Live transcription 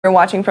you're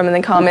watching from in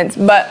the comments,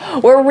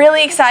 but we're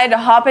really excited to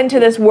hop into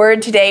this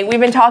word today. We've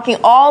been talking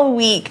all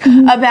week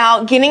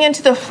about getting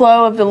into the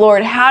flow of the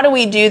Lord. How do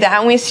we do that?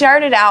 And we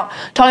started out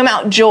talking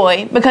about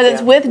joy, because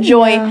it's with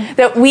joy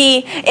that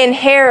we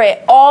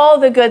inherit all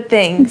the good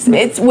things.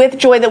 It's with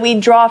joy that we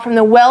draw from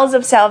the wells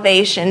of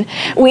salvation.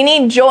 We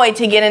need joy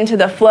to get into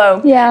the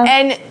flow.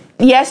 And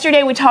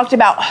yesterday we talked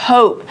about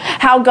hope,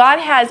 how God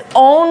has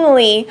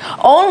only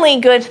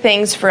good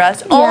things for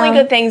us, only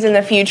good things in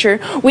the future.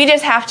 We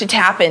just have to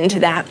tap into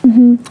that.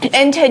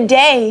 And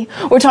today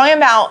we're talking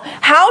about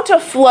how to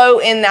flow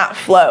in that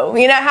flow.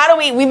 You know, how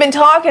do we've been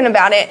talking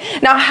about it.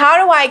 Now,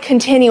 how do I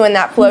continue in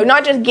that flow?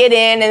 Not just get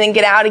in and then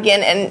get out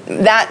again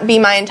and that be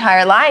my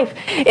entire life,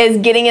 is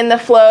getting in the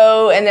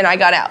flow and then I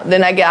got out.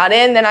 Then I got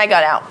in, then I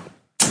got out.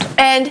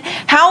 And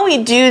how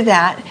we do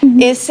that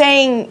is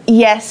saying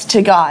yes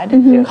to God,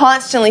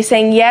 constantly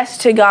saying yes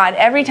to God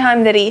every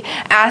time that He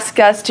asks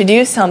us to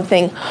do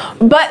something.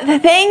 But the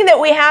thing that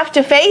we have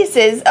to face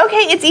is,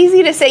 okay, it's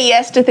easy to say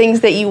yes to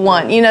things that you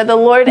want. You know, the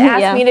Lord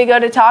asked me to go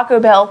to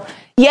Taco Bell.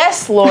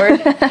 Yes, Lord.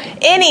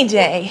 Any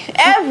day,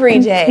 every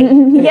day.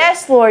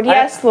 Yes, Lord.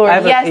 Yes,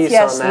 Lord.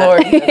 Yes,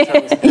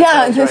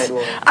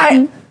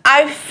 Lord.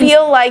 I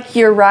feel like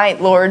you're right,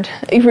 Lord.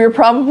 You're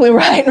probably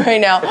right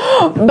now.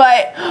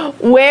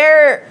 But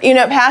where, you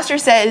know, Pastor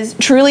says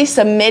truly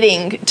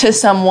submitting to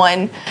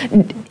someone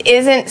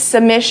isn't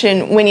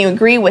submission when you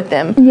agree with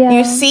them.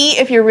 You see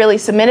if you're really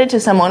submitted to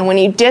someone when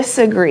you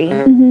disagree.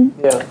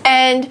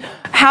 And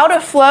how to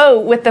flow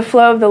with the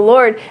flow of the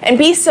Lord and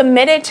be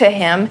submitted to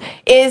Him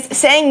is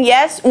saying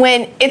yes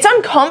when it's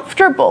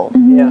uncomfortable.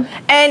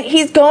 And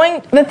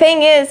the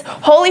thing is,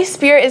 Holy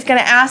Spirit is going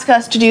to ask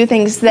us to do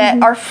things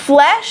that our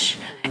flesh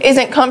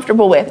isn't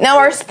comfortable with. Now,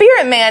 our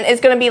spirit man is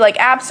going to be like,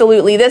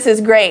 absolutely, this is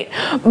great.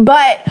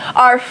 But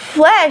our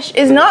flesh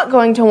is not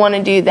going to want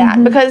to do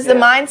that because the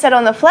mindset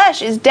on the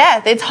flesh is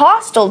death. It's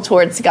hostile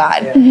towards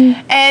God.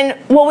 And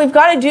what we've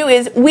got to do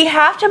is we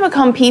have to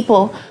become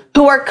people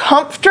who are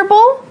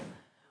comfortable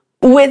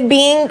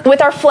with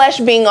our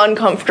flesh being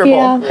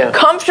uncomfortable.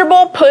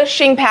 Comfortable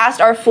pushing past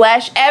our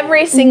flesh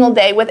every single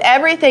day with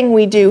everything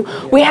we do.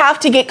 We have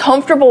to get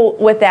comfortable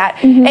with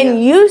that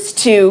and used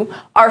to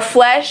our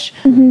flesh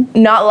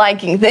not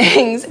liking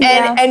things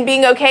and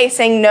being okay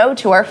saying no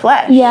to our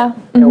flesh. Well,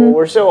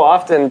 we're so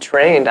often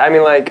trained. I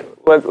mean, like,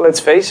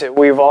 let's face it,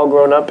 we've all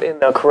grown up in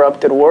a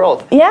corrupted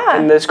world.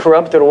 And this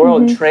corrupted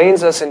world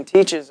trains us and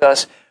teaches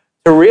us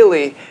to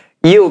really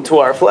yield to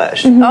our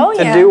flesh,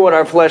 to do what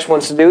our flesh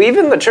wants to do.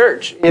 Even the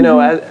church, you know,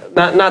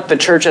 not the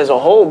church as a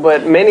whole,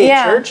 but many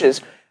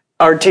churches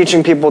are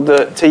teaching people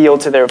to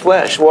yield to their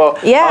flesh. Well,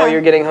 oh, you're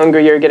getting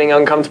hungry, you're getting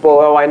uncomfortable.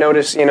 Oh, I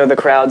notice, you know, the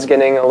crowd's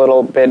getting a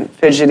little bit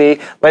fidgety.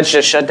 Let's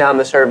just shut down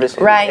the service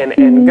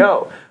and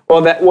go.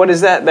 Well, what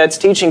is that? That's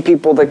teaching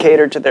people to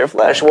cater to their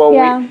flesh.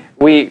 Well,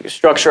 we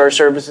structure our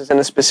services in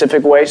a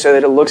specific way so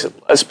that it looks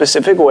a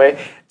specific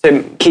way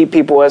to keep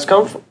people as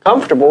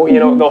comfortable. You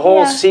know, the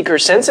whole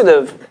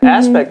seeker-sensitive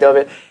aspect of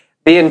it,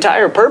 the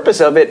entire purpose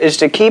of it is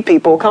to keep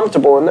people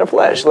comfortable in their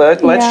flesh.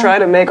 Let's try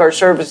to make our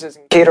services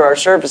and cater our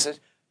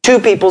services to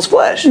people's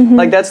flesh.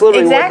 Like, that's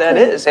literally what that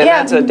is. And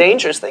that's a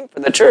dangerous thing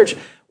for the church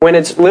when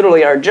it's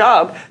literally our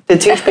job to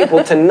teach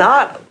people to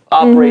not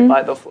operate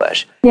by the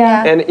flesh.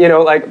 And, you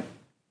know, like,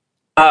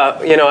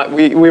 you know,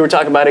 we were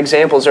talking about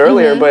examples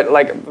earlier, but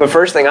like the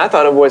first thing I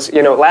thought of was,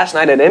 you know, last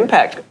night at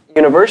Impact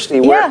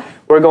University where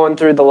we're going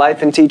through the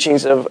life and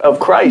teachings of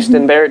Christ,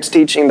 and Barrett's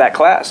teaching that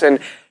class, and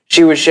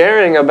she was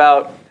sharing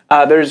about,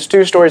 there's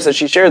two stories that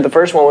she shared. The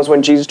first one was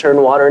when Jesus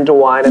turned water into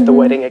wine at the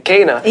wedding at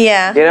Cana.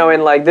 You know,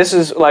 and like this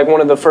is like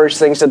one of the first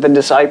things that the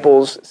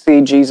disciples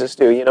see Jesus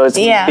do. You know, it's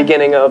the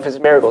beginning of His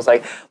miracles.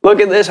 Like, look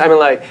at this. I mean,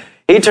 like,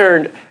 He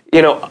turned,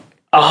 you know,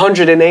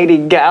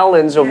 180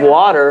 gallons of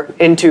water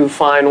into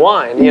fine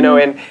wine, you know,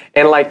 and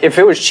like if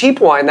it was cheap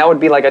wine, that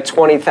would be like a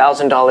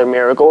 $20,000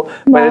 miracle,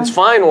 but it's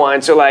fine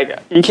wine, so like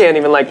you can't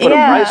even like put a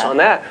price on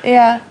that.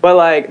 But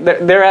like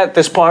they're at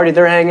this party,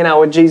 they're hanging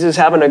out with Jesus,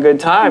 having a good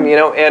time, you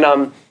know,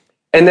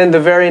 and then the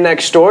very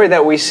next story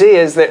that we see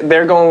is that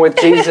they're going with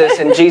Jesus,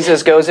 and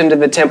Jesus goes into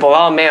the temple.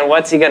 Oh man,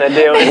 what's He gonna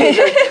do? And he's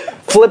like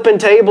flipping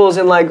tables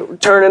and like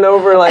turning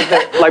over,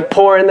 like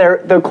pouring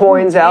the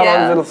coins out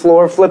onto the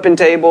floor, flipping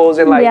tables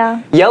and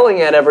like yelling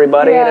at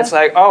everybody. And it's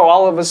like, oh,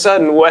 all of a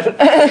sudden, what?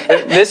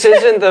 This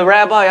isn't the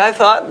rabbi I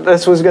thought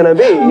this was gonna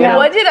be. You know?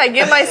 What did I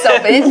get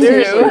myself into?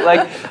 Seriously,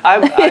 like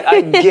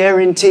I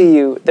guarantee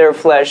you, their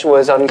flesh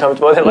was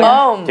uncomfortable. They're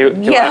like,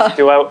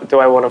 do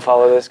I want to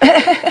follow this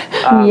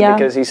guy?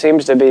 Because he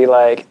seems to be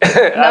like,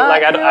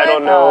 I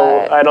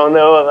don't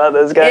know about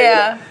this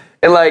guy.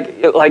 And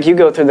like you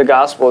go through the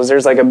Gospels,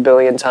 there's like a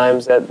billion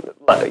times that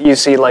you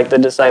see like the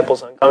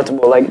disciples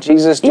uncomfortable. Like,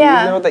 Jesus, do you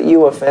know that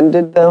you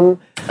offended them?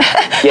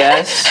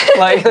 Yes.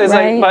 Like it's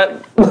like,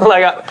 but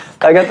like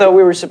I thought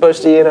we were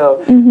supposed to, you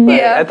know.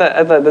 I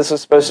thought this was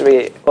supposed to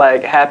be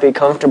like happy,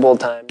 comfortable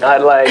time,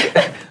 not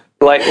like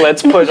Like,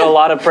 let's put a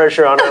lot of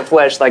pressure on our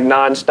flesh, like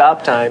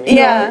non-stop time. You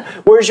know?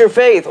 Where's your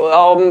faith?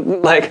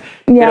 Like,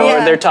 you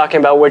know, they're talking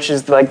about which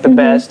is like the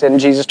best, and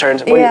Jesus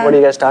turns, what are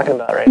you guys talking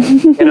about right now?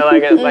 You know,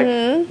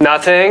 like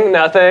nothing.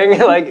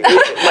 like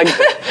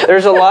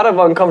there's a lot of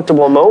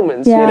uncomfortable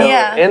moments, you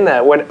know, in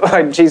that when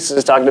like Jesus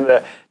is talking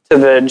to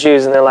the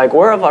Jews, and they're like,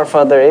 we're of our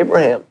father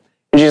Abraham.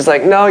 And she's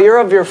like, no, you're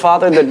of your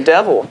father, the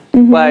devil.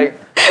 Like,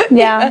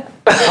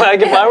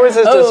 like if I was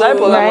his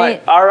disciple, I'm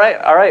like, all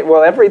right.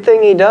 Well,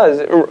 everything he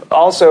does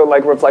also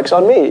like reflects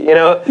on me, you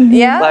know?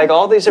 Like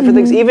all these different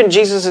things. Even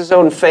Jesus'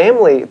 own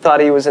family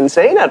thought he was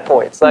insane at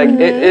points. Like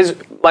it is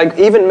like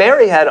even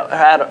Mary had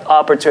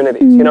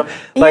opportunities, you know?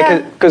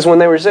 Like because when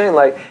they were saying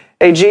like,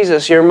 hey,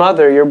 Jesus, your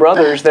mother, your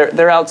brothers,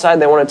 they're outside.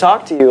 They want to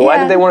talk to you. Why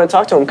did they want to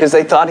talk to him? Because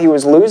they thought he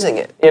was losing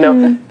it, you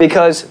know,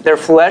 because their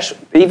flesh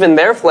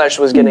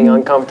was getting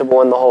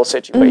uncomfortable in the whole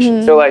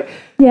situation. So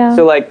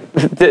like,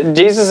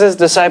 Jesus'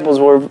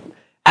 disciples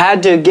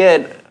had to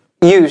get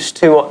used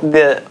to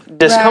the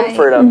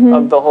discomfort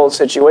of the whole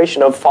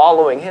situation of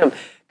following him,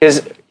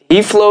 because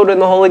he flowed in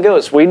the Holy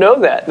Ghost. We know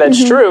that.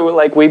 That's true.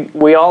 Like,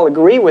 we all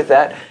agree with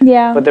that.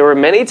 But there were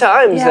many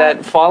times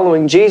that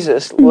following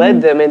Jesus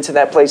led them into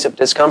that place of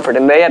discomfort,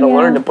 and they had to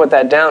learn to put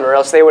that down, or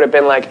else they would have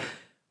been like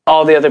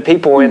all the other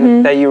people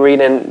that you read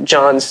in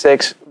John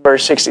 6,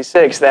 verse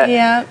 66,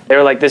 that they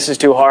were like, this is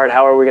too hard.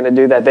 How are we going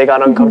to do that? They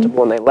got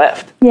uncomfortable and they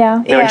left. You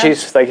know,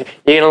 Jesus was like,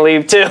 you're going to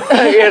leave too.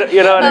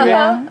 You know what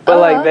I mean? But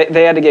like,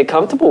 they had to get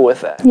comfortable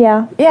with that.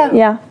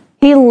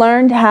 He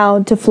learned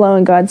how to flow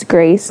in God's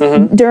grace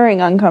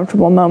during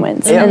uncomfortable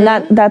moments. And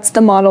that's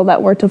the model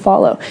that we're to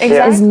follow.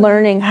 Is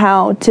learning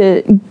how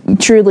to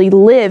truly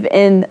live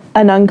in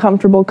an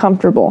uncomfortable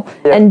comfortable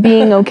and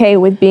being okay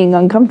with being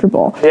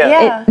uncomfortable.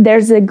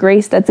 There's a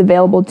grace that's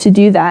available to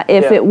do that.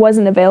 If it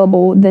wasn't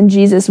available, then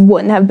Jesus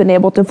wouldn't have been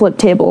able to flip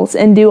tables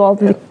and do all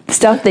the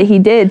stuff that he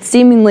did,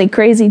 seemingly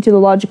crazy to the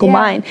logical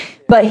mind.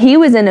 But he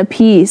was in a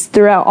peace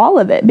throughout all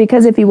of it,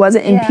 because if he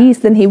wasn't in peace,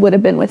 then he would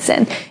have been with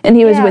sin, and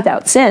he was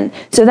without sin.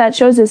 So that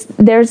shows us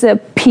there's a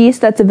peace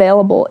that's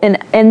available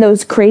in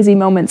those crazy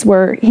moments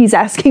where he's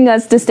asking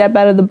us to step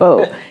out of the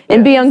boat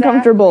and be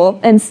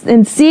uncomfortable and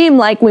seem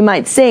like we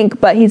might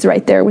sink, but he's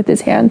right there with his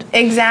hand.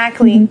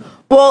 Exactly.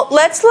 Well,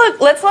 let's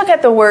look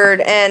at the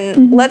word,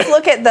 and let's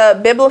look at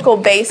the biblical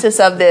basis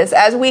of this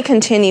as we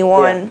continue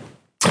on.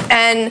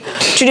 And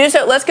to do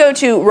so, let's go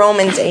to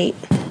Romans 8.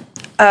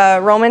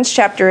 Romans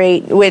chapter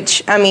 8,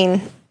 which, I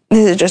mean,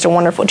 this is just a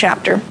wonderful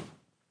chapter.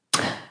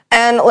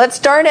 And let's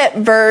start at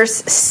verse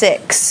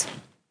 6.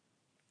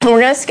 And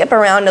we're going to skip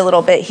around a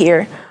little bit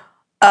here,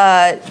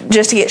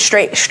 just to get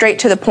straight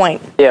to the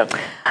point.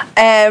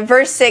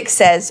 Verse 6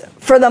 says,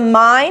 for the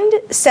mind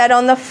set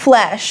on the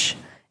flesh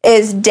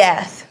is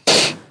death,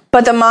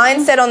 but the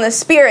mind set on the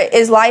spirit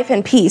is life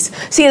and peace.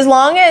 See, as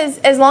long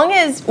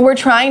as we're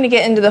trying to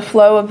get into the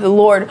flow of the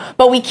Lord,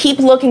 but we keep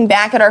looking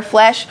back at our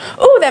flesh,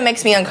 oh, that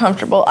makes me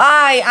uncomfortable.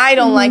 I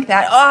don't like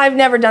that. Oh, I've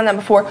never done that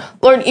before.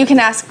 Lord, you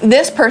can ask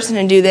this person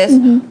to do this,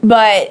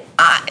 but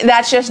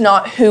that's just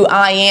not who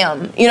I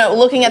am. You know,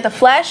 looking at the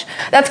flesh,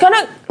 that's going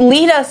to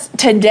lead us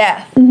to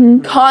death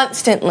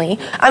constantly.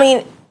 I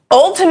mean,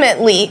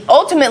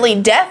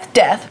 ultimately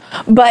death,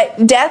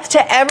 but death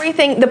to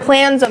everything, the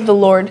plans of the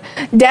Lord,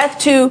 death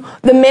to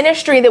the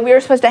ministry that we were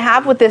supposed to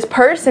have with this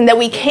person that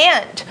we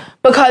can't,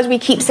 because we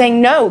keep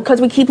saying no,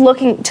 because we keep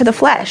looking to the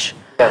flesh.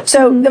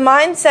 So the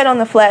mindset on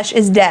the flesh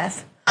is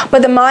death,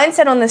 but the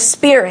mindset on the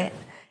spirit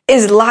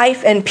is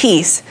life and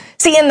peace.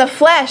 See, in the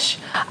flesh,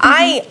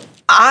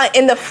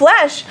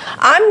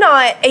 I'm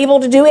not able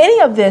to do any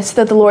of this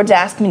that the Lord's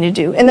asked me to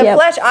do. In the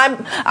flesh,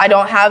 I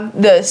don't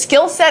have the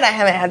skill set. I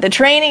haven't had the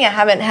training. I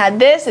haven't had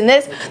this and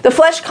this. The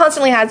flesh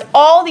constantly has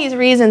all these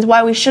reasons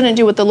why we shouldn't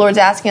do what the Lord's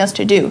asking us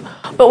to do.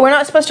 But we're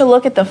not supposed to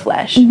look at the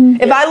flesh.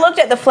 If I looked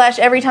at the flesh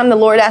every time the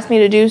Lord asked me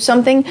to do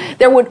something,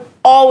 there would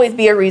always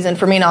be a reason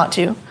for me not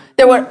to.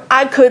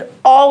 I could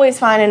always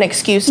find an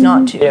excuse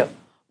not to.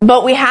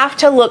 But we have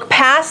to look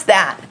past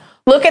that.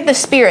 Look at the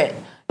Spirit.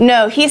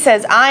 No, he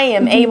says, I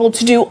am able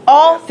to do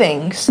all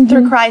things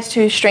through Christ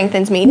who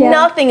strengthens me.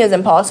 Nothing is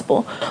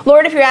impossible.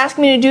 Lord, if you're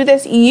asking me to do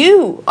this,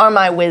 you are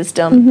my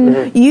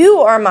wisdom. You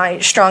are my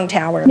strong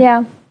tower.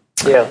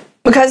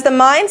 Because the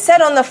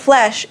mindset on the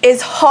flesh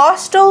is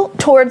hostile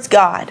towards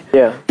God.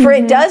 For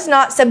it does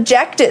not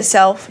subject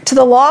itself to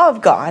the law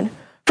of God.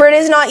 For it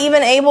is not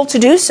even able to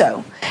do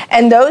so.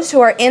 And those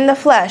who are in the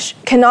flesh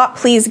cannot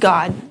please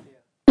God.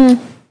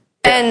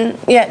 And,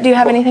 do you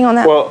have anything on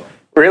that? Well,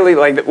 really,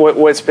 like,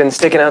 what's been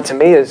sticking out to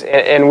me is,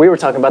 and we were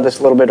talking about this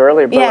a little bit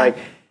earlier, but like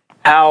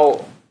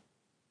how,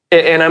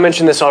 and I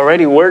mentioned this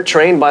already, we're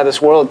trained by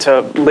this world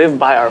to live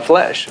by our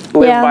flesh,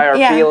 live by our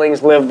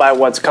feelings, live by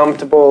what's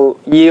comfortable,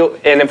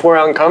 and if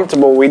we're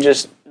uncomfortable, we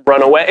just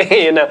run away,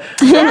 you know,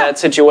 from that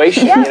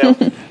situation, you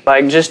know.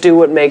 Like, just do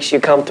what makes you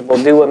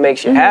comfortable, do what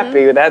makes you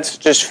happy. That's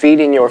just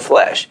feeding your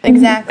flesh.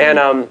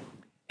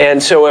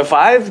 And so if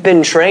I've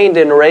been trained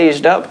and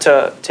raised up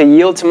to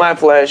yield to my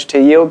flesh, to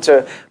yield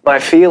to my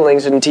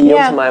feelings, and to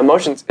yield to my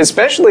emotions,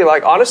 especially,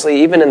 like,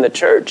 honestly, even in the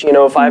church, you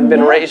know, if I've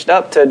been raised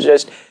up to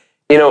just,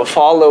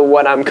 follow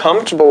what I'm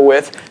comfortable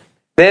with,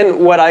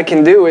 then what I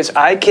can do is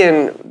I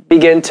can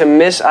begin to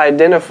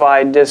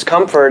misidentify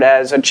discomfort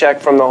as a check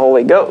from the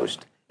Holy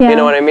Ghost. Yeah. You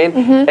know what I mean?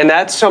 Mm-hmm. And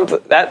that's something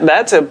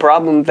that's a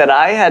problem that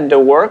I had to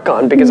work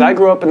on, because I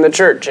grew up in the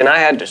church and I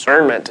had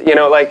discernment,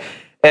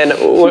 and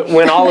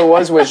when all it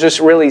was just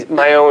really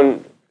my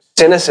own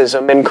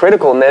cynicism and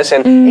criticalness,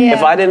 and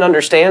if I didn't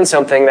understand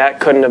something, that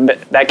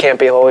can't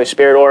be the Holy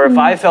Spirit, or if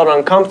I felt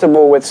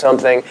uncomfortable with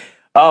something,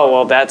 oh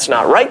well, that's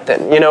not right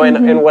then,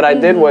 and what I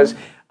did was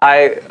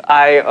I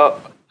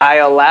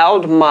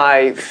allowed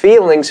my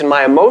feelings and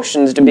my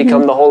emotions to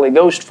become the Holy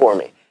Ghost for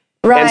me.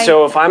 Right. And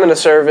so if I'm in a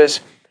service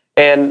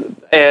and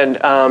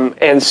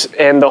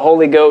the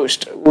Holy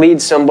Ghost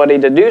leads somebody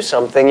to do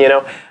something,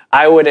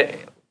 I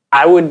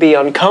would be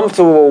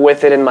uncomfortable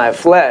with it in my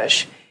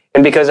flesh,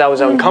 and because I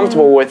was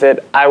uncomfortable with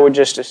it, I would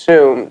just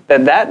assume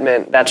that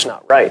meant that's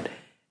not right.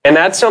 And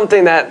that's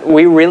something that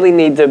we really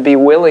need to be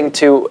willing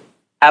to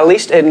at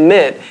least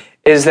admit,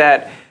 is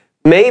that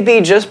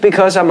maybe just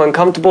because I'm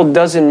uncomfortable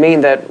doesn't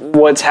mean that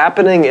what's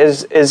happening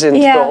isn't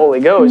the Holy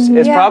Ghost.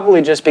 It's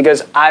probably just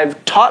because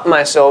I've taught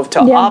myself to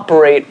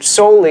operate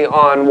solely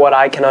on what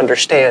I can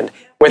understand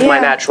with my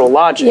natural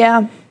logic.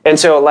 Yeah. And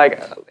so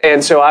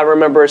I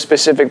remember a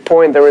specific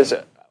point.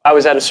 I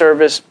was at a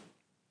service,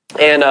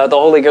 and the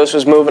Holy Ghost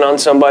was moving on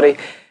somebody,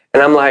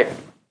 and I'm like,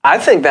 I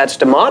think that's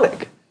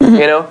demonic.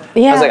 Yeah.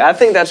 I was like, I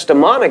think that's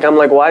demonic. I'm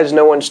like, why is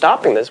no one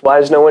stopping this? Why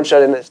is no one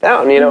shutting this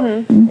down?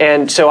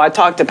 And so I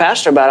talked to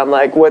Pastor about it. I'm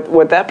like,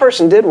 what that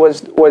person did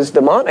was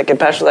demonic. And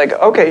Pastor's like,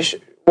 okay,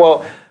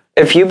 well,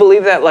 if you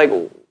believe that, like,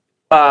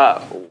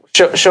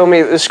 show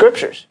me the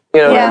scriptures, to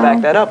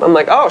back that up. I'm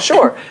like, oh,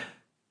 sure.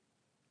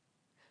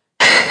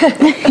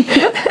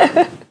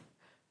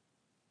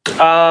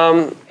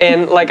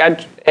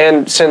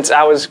 And since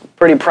I was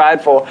pretty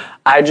prideful,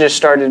 I just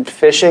started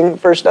fishing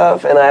for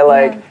stuff, and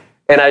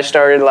I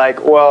started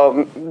like,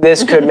 well,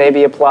 this could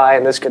maybe apply,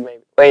 and this could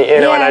maybe,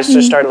 and I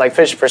just started like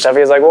fishing for stuff.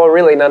 He was like, well,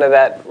 really, none of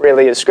that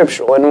really is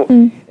scriptural,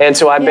 and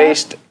so I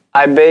based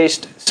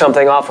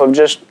something off of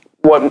just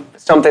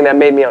something that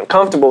made me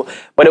uncomfortable,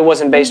 but it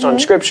wasn't based on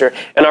scripture.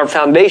 And our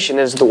foundation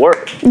is the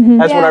Word.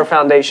 That's what our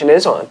foundation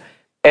is on.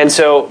 And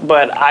so,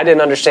 but I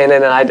didn't understand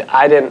it,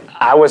 and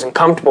I wasn't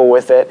comfortable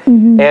with it.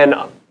 And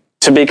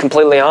to be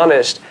completely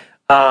honest,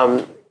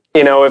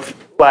 if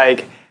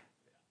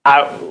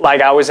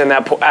I was in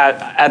that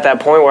at that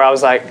point where I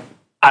was like,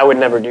 I would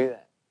never do that.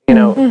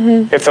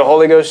 If the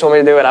Holy Ghost told me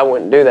to do it, I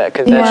wouldn't do that,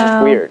 because that's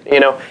just weird.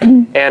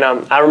 And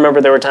I remember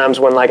there were times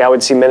when I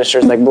would see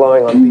ministers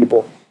blowing on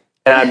people,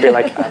 and I'd be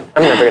like,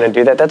 I'm never gonna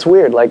do that. That's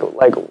weird. Like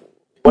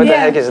what the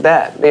heck is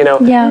that?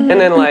 And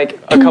then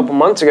a couple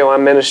months ago,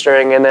 I'm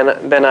ministering, and then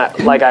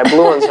I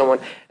blew on someone,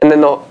 and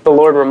then the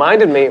Lord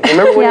reminded me.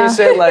 Remember when you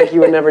said you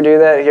would never do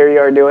that? Here you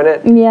are doing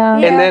it. Yeah.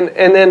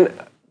 And then.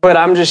 But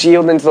I'm just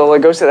yielding to the Holy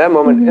Ghost at that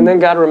moment. And then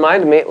God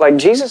reminded me,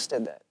 Jesus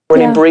did that. When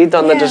He breathed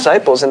on the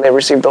disciples and they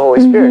received the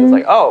Holy Spirit. It's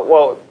like, oh,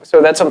 well,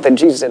 so that's something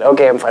Jesus did.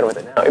 Okay, I'm fine with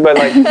it now.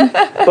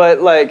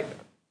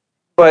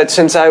 But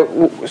since I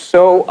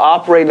so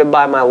operated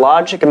by my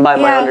logic and by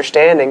my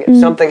understanding, if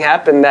something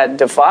happened that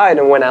defied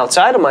and went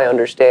outside of my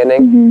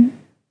understanding,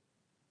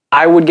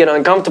 I would get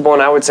uncomfortable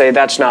and I would say,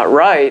 that's not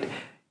right.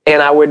 And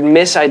I would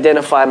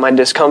misidentify my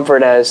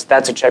discomfort as,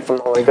 that's a check from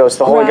the Holy Ghost.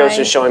 The Holy Ghost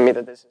is showing me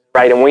that this is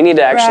right. And we need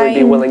to actually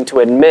be willing to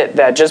admit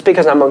that just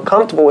because I'm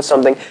uncomfortable with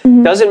something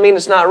doesn't mean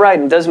it's not right,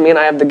 and doesn't mean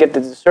I have to get the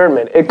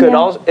discernment. It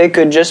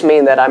could just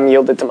mean that I'm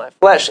yielded to my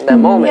flesh in that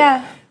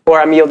moment. Or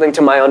I'm yielding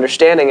to my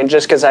understanding, and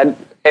because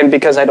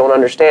I don't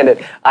understand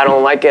it, I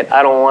don't like it,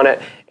 I don't want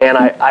it, and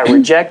I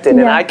reject it,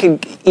 and I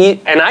could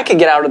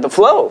get out of the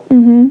flow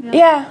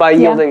by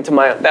yielding to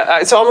my.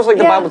 It's almost like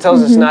the Bible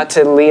tells us not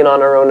to lean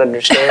on our own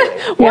understanding.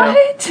 What?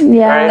 Right?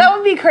 That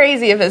would be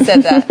crazy if it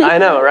said that. I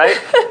know, right?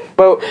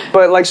 But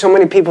so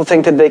many people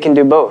think that they can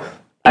do both.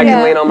 I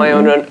can lean on my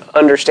own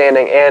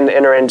understanding and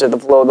enter into the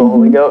flow of the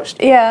Holy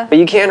Ghost. Yeah. But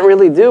you can't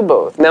really do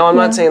both. Now, I'm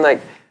not saying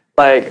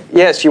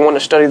yes, you want to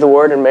study the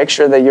Word and make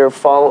sure that you're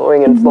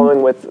following and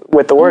flowing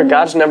with the Word.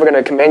 God's never going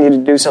to command you to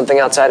do something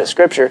outside of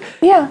Scripture.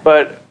 Yeah.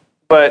 But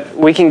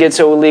we can get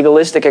so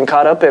legalistic and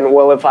caught up in,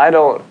 well, if I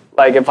don't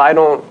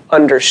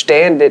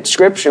understand it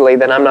scripturally,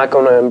 then I'm not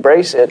going to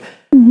embrace it.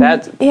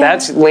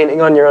 That's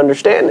leaning on your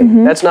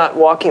understanding. That's not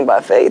walking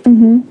by faith.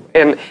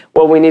 And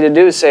what we need to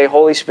do is say,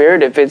 Holy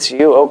Spirit, if it's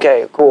you,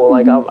 okay, cool.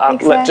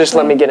 Just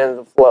let me get into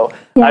the flow.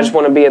 Yeah. I just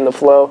want to be in the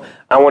flow.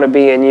 I want to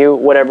be in you.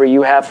 Whatever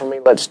you have for me,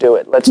 let's do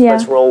it. Let's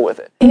roll with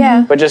it.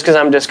 Yeah. But just because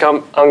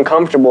I'm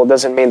uncomfortable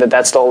doesn't mean that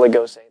that's the Holy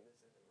Ghost saying.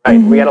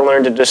 Right? We got to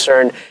learn to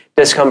discern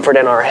discomfort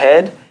in our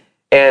head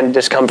and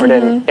discomfort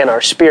in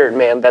our spirit,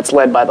 man. That's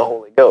led by the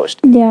Holy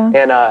Ghost. Yeah.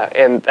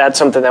 And that's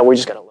something that we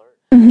just got to learn.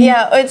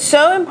 Yeah, it's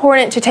so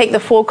important to take the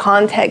full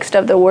context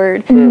of the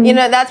Word.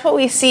 That's what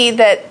we see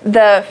that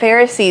the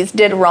Pharisees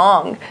did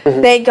wrong.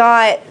 They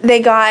got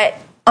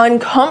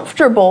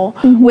uncomfortable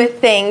with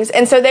things,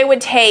 and so they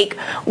would take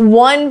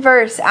one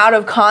verse out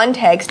of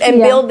context and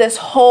build this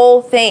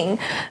whole thing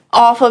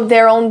off of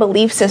their own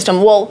belief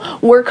system. Well,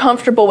 we're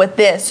comfortable with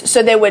this,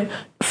 so they would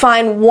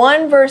find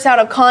one verse out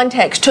of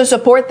context to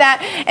support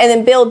that and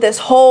then build this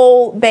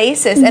whole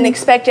basis and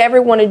expect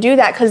everyone to do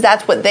that because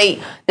that's what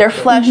their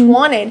flesh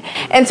wanted.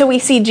 And so we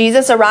see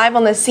Jesus arrive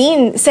on the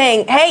scene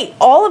saying, hey,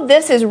 all of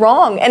this is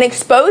wrong, and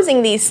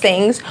exposing these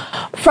things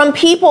from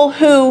people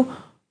who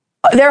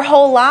their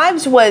whole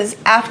lives was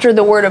after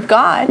the Word of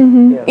God.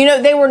 You know,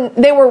 they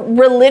were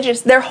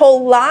religious. Their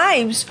whole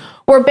lives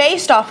were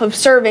based off of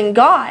serving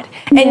God.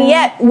 And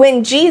yet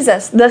when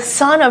Jesus, the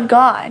Son of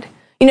God,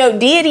 you know,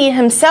 deity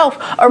himself,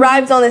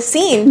 arrives on the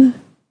scene,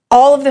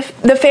 all of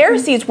the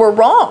Pharisees were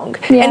wrong.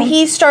 And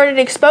he started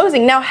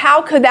exposing. Now,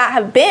 how could that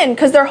have been?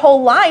 Because their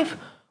whole life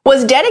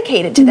was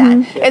dedicated to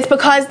that. It's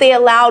because they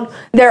allowed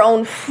their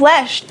own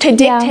flesh to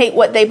dictate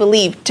what they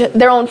believed,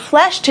 their own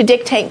flesh to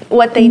dictate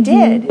what they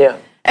did.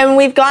 And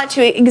we've got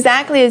to,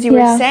 exactly as you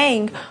were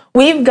saying,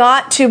 we've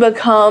got to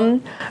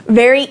become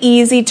very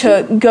easy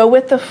to go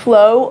with the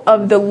flow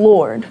of the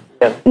Lord.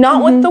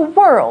 Not with the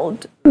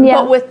world,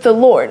 but with the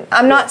Lord.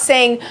 I'm not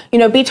saying, you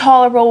know, be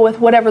tolerable with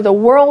whatever the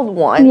world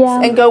wants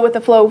and go with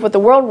the flow of what the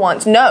world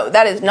wants. No,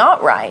 that is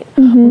not right.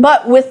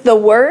 But with the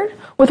Word,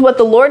 with what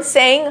the Lord's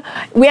saying,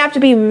 we have to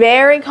be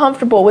very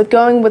comfortable with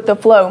going with the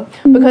flow,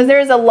 because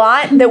there's a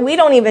lot that we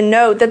don't even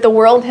know that the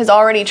world has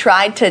already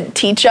tried to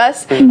teach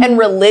us and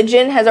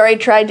religion has already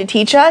tried to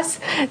teach us,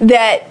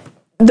 that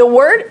the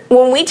Word,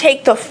 when we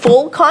take the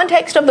full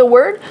context of the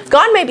Word,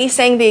 God may be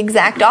saying the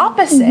exact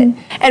opposite.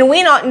 And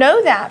we not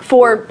know that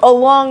for a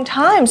long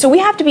time. So we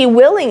have to be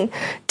willing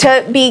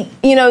to be,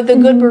 you know, the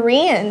good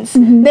Bereans.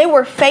 They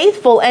were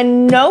faithful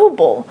and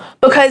noble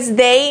because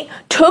they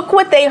took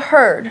what they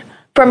heard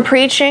from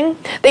preaching.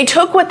 They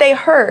took what they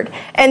heard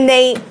and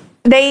they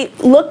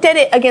looked at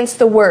it against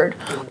the Word.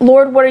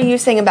 Lord, what are you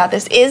saying about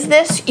this? Is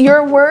this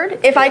your Word,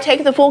 if I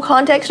take the full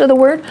context of the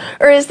Word?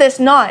 Or is this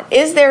not?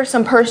 Is there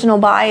some personal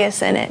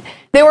bias in it?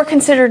 They were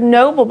considered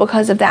noble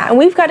because of that. And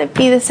we've got to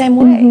be the same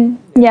way.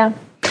 Yeah.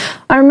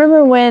 I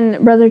remember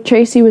when Brother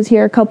Tracy was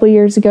here a couple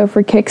years ago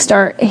for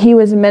Kickstart, he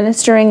was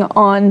ministering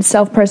on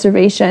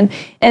self-preservation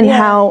and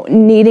how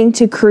needing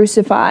to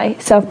crucify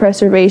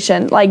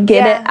self-preservation, like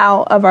get it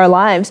out of our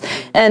lives.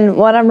 And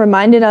what I'm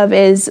reminded of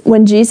is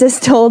when Jesus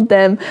told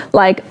them,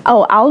 like,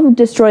 oh, I'll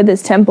destroy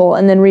this temple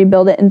and then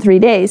rebuild it in 3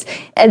 days.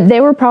 And they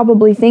were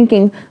probably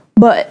thinking,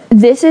 but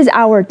this is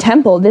our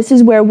temple. This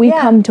is where we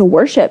come to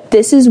worship.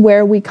 This is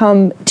where we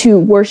come to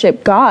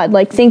worship God.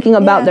 Like thinking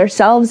about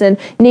themselves and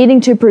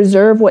needing to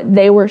preserve what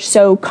they were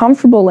so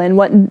comfortable in,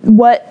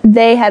 what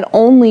they had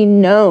only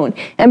known,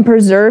 and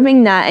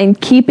preserving that and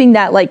keeping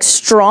that like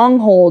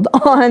stronghold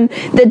on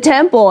the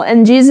temple.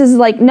 And Jesus is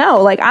like,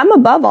 no, like I'm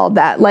above all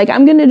that. Like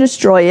I'm going to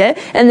destroy it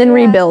and then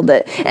rebuild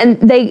it. And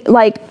they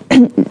like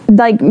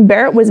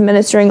Barrett was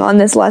ministering on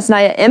this last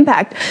night at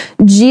Impact.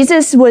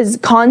 Jesus was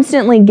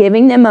constantly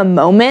giving them a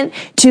moment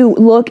to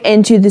look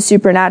into the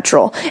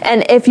supernatural.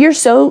 And if you're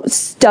so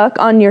stuck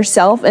on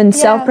yourself and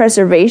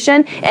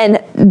self-preservation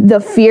and the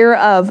fear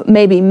of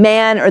maybe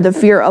man or the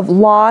fear of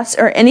loss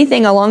or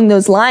anything along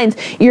those lines,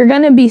 you're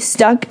going to be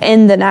stuck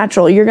in the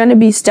natural. You're going to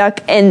be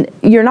stuck and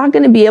you're not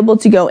going to be able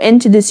to go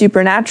into the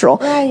supernatural.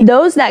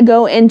 Those that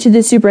go into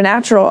the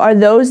supernatural are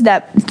those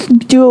that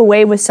do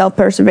away with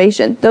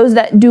self-preservation. Those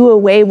that do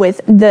away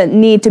with the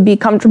need to be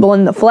comfortable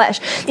in the flesh.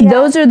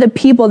 Those are the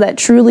people that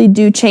truly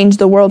do change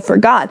the world for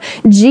God.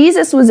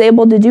 Jesus was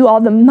able to do all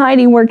the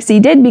mighty works he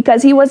did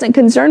because he wasn't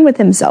concerned with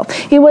himself.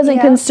 He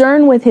wasn't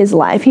concerned with his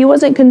life. He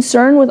wasn't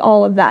concerned with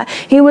all of that.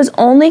 He was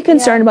only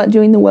concerned about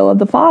doing the will of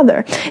the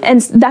Father.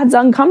 And that's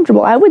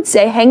uncomfortable. I would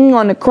say hanging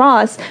on a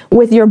cross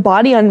with your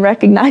body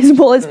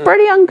unrecognizable is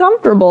pretty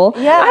uncomfortable.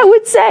 I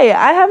would say.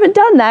 I haven't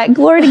done that.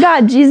 Glory to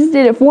God. Jesus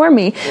did it for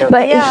me.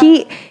 But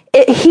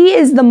he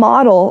is the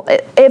model.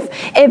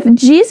 If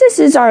Jesus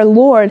is our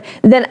Lord,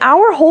 then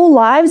our whole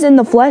lives in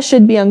the flesh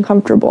should be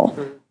uncomfortable.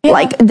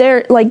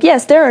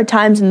 Yes, there are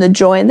times in the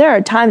joy and there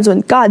are times when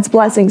God's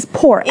blessings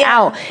pour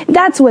out.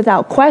 That's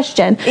without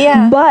question.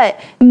 But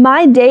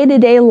my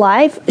day-to-day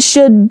life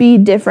should be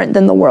different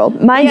than the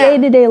world. My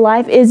day-to-day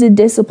life is a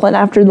discipline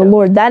after the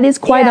Lord. That is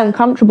quite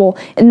uncomfortable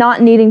and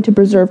not needing to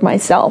preserve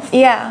myself.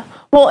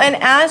 Well, and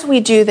as we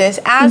do this,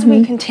 as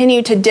we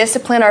continue to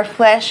discipline our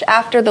flesh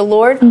after the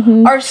Lord,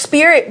 our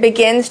spirit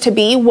begins to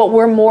be what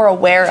we're more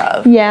aware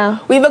of.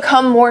 We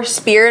become more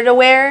spirit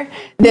aware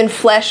than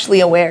fleshly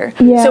aware.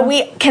 So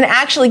we can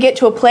actually get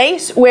to a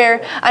place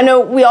where, I know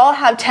we all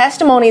have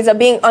testimonies of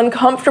being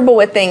uncomfortable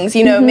with things,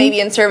 you know, maybe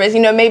in service, you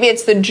know, maybe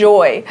it's the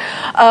joy,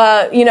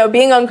 you know,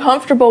 being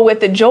uncomfortable with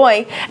the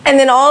joy. And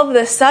then all of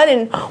a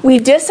sudden, we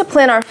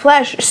discipline our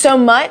flesh so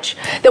much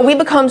that we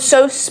become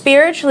so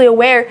spiritually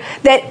aware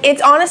that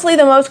it's honestly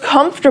the most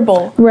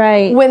comfortable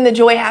when the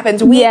joy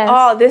happens.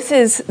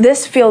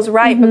 This feels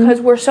right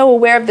because we're so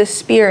aware of the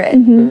Spirit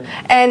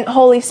and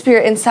Holy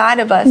Spirit inside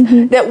of us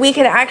that we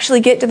can actually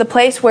get to the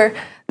place where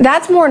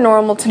that's more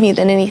normal to me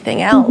than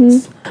anything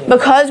else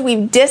because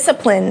we've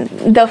disciplined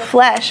the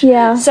flesh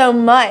so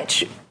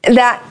much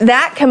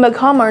that can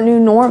become our new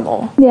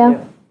normal.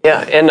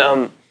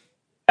 And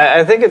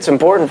I think it's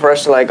important for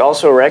us to like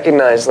also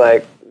recognize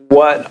like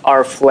what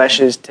our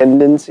flesh's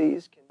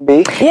tendencies can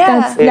be.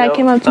 Yeah, that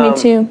came up to me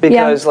too.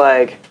 Because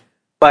like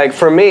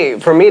for me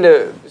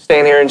to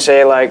stand here and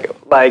say like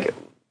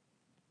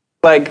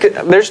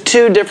there's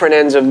two different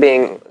ends of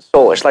being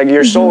soulish. Like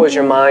your soul is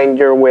your mind,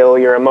 your will,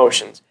 your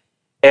emotions,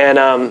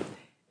 and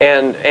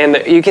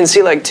you can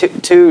see like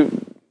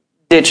two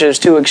ditches,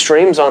 two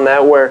extremes on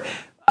that. Where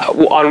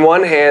on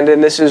one hand,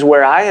 and this is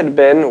where I had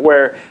been,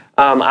 where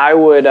I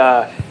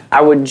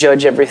would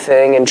judge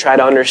everything and try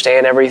to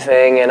understand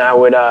everything, and I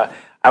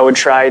would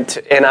try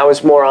to, and I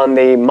was more on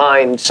the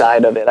mind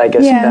side of it, I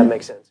guess, if that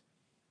makes sense.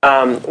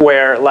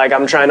 Where like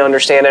I'm trying to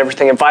understand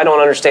everything. If I don't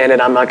understand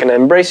it, I'm not going to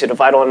embrace it.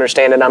 If I don't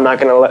understand it, I'm not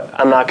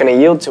going to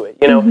yield to it.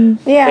 You know.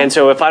 Yeah. And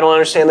so if I don't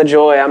understand the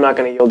joy, I'm not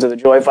going to yield to the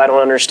joy. If I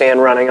don't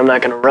understand running, I'm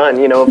not going to run.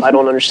 You know. If I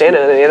don't understand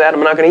any of that,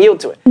 I'm not going to yield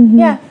to it.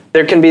 Yeah.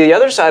 There can be the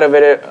other side of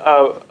it.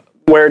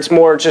 Where it's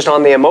more just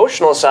on the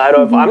emotional side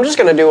of I'm just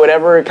going to do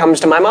whatever comes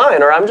to my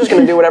mind, or I'm just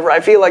going to do whatever I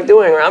feel like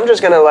doing, or I'm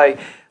just going to like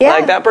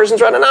that person's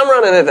running, I'm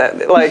running at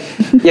that, like,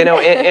 you know,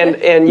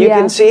 and you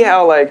can see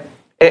how like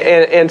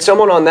and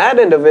someone on that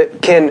end of it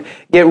can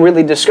get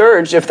really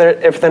discouraged if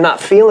they're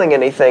not feeling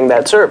anything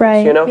that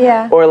service, you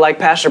know, or like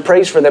pastor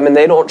prays for them and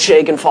they don't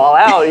shake and fall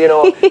out, you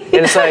know, and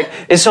it's like,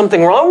 is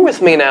something wrong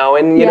with me now?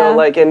 And you know,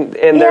 like and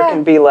there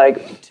can be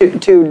like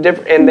two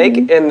different, and they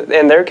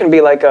and there can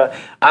be like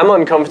I'm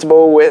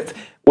uncomfortable with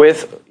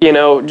you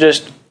know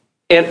just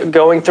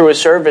going through a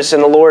service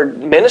and the Lord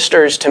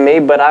ministers to me,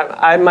 but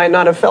I might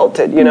not have felt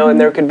it, you know, and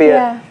there could be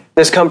a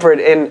discomfort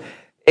in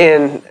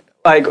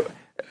like.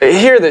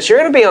 Hear this, you're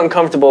going to be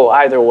uncomfortable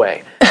either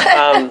way.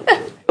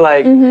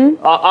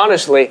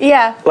 Honestly.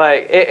 Yeah.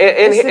 Like,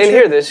 and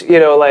hear this, you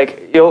know,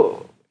 like,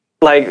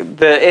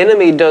 the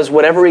enemy does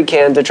whatever he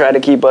can to try to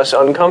keep us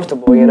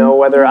uncomfortable, you know,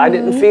 whether I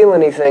didn't feel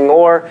anything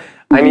or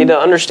I need to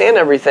understand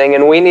everything,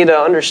 and we need to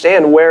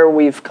understand where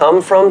we've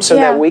come from so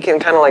that we can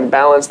kind of like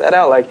balance that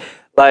out. Like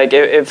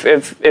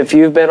if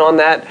you've been on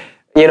that,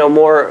 you know,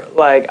 more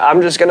like,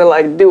 I'm just going to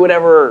like do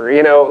whatever,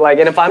 you know, like,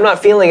 and if I'm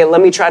not feeling it,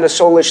 let me try to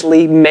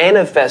soulishly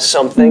manifest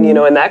something, you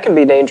know, and that can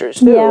be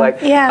dangerous too.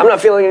 I'm not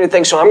feeling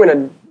anything, so I'm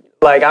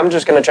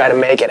just going to try to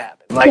make it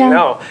happen. Like,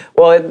 no,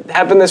 well, it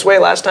happened this way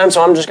last time,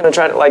 so I'm just going to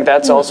try to, like,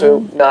 that's also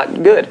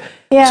not good.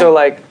 So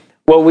like,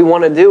 what we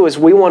want to do is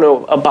we want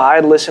to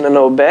abide, listen, and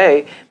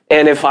obey.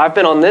 And if I've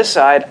been on this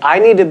side, I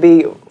need to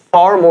be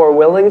far more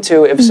willing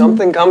to, if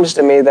something comes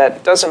to me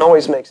that doesn't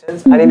always make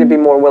sense, I need to be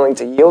more willing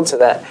to yield to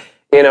that.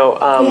 You know,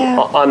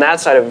 on that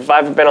side of it, if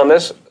I've been on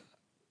this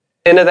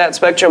end of that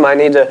spectrum, I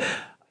need to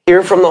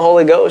hear from the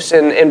Holy Ghost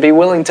and be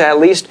willing to at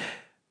least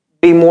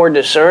be more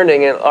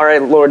discerning. And all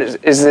right, Lord,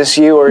 is this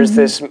you, or is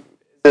this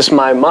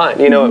my mind?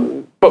 You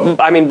know,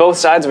 but I mean, both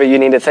sides of it, you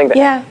need to think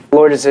that,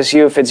 Lord, is this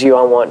you? If it's you,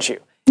 I want you.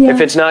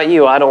 If it's not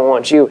you, I don't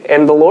want you.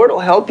 And the Lord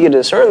will help you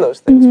discern those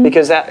things,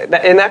 because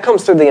that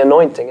comes through the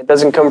anointing. It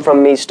doesn't come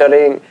from me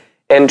studying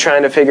and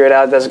trying to figure it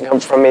out. It doesn't come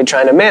from me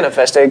trying to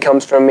manifest it. It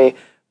comes from me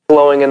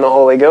flowing in the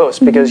Holy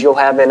Ghost, because you'll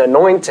have an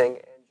anointing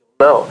and you'll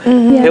know.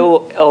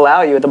 He'll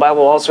allow you. The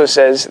Bible also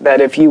says that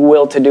if you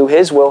will to do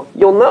His will,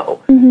 you'll know.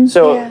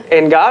 So,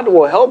 and God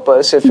will help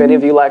us. If any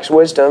of you lacks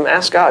wisdom,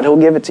 ask God. He'll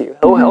give it to you.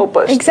 He'll help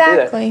us.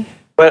 Exactly.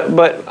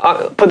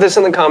 But put this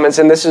in the comments,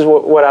 and this is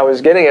what I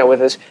was getting at with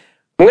this.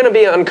 I'm going to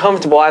be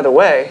uncomfortable either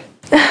way,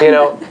 you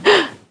know.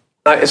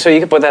 So you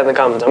can put that in the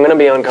comments. I'm going to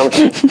be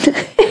uncomfortable.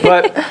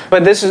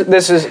 but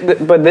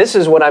this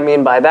is what I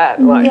mean by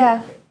that.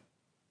 Like,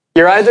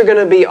 you're either going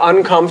to be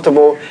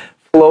uncomfortable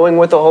flowing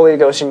with the Holy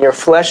Ghost and your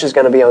flesh is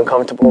going to be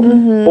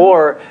uncomfortable,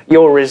 or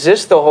you'll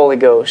resist the Holy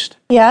Ghost.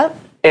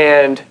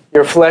 And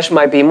your flesh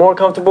might be more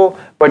comfortable,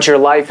 but your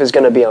life is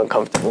going to be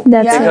uncomfortable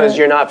because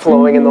you're not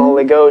flowing in the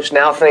Holy Ghost.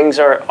 Now things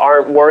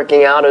aren't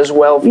working out as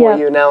well for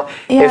you. Now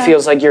it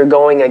feels like you're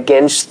going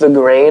against the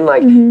grain.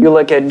 Like you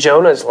look at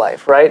Jonah's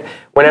life, right?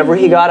 Whenever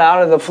he got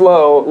out of the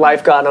flow,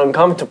 life got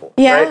uncomfortable,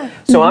 right?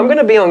 So I'm going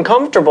to be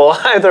uncomfortable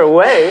either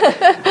way.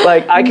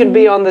 Like I could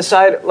be on the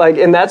side, like,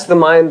 and that's the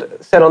mind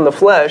set on the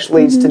flesh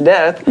leads to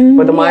death,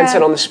 but the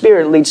mindset on the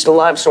spirit leads to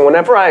life. So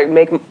whenever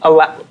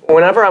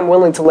I'm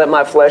willing to let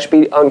my flesh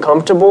be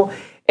uncomfortable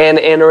and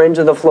enter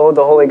into the flow of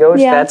the Holy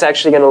Ghost, that's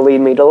actually going to lead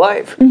me to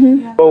life.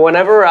 But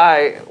whenever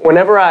I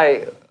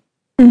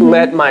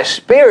let my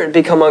spirit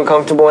become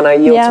uncomfortable and I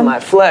yield to my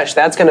flesh,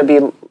 that's going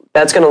to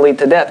lead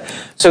to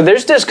death. So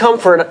there's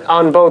discomfort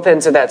on both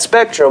ends of that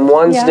spectrum.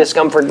 One's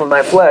discomfort with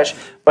my flesh,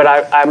 but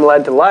I'm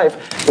led to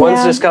life.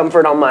 One's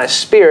discomfort on my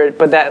spirit,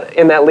 but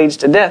that leads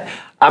to death.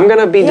 I'm going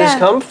to be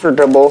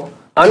uncomfortable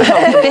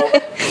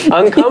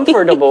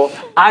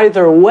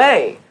either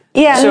way.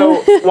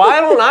 So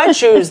why don't I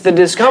choose the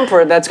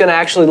discomfort that's going to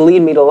actually lead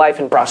me to life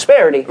and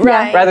prosperity,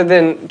 rather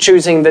than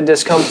choosing the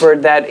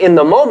discomfort that in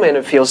the moment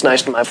it feels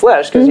nice to my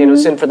flesh, because you know,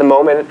 sin for the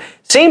moment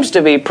seems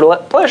to be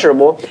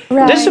pleasurable.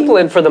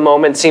 Discipline for the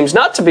moment seems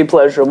not to be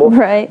pleasurable,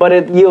 but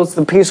it yields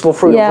the peaceful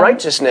fruit of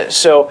righteousness.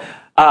 So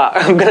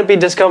I'm going to be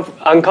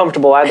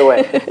uncomfortable either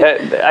way.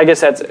 I guess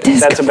that's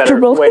a better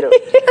way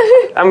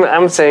to...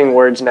 I'm saying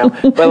words now.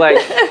 But like,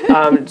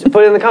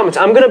 put it in the comments.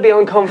 I'm going to be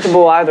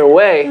uncomfortable either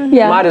way.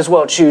 Yeah. Might as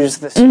well choose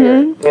the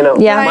Spirit. You know,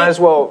 might as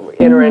well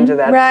enter into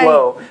that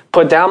flow.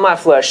 Put down my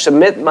flesh,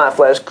 submit my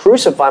flesh,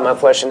 crucify my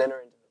flesh, and enter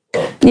into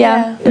the flow.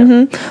 Yeah.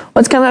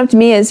 What's coming up to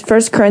me is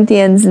 1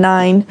 Corinthians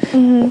 9,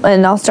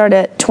 and I'll start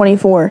at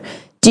 24.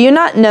 Do you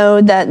not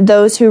know that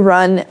those who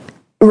run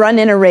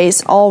in a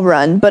race all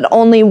run, but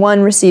only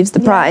one receives the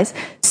prize?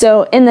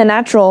 So in the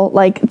natural,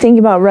 like, think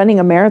about running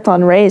a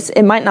marathon race.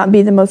 It might not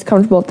be the most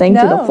comfortable thing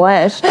to the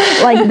flesh.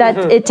 Like that,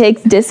 it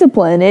takes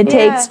discipline. It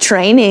takes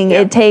training.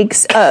 It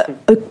takes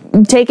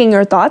taking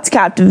your thoughts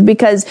captive,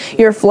 because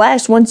your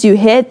flesh, once you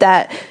hit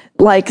that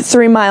like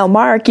 3 mile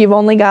mark, you've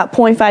only got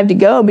 0.5 to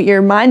go, but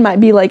your mind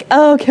might be like,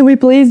 oh, can we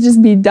please just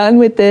be done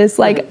with this?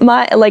 Like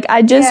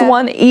I just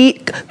want to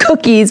eat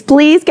cookies.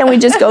 Please, can we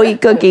just go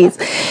eat cookies?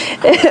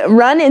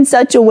 Run in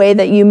such a way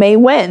that you may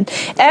win.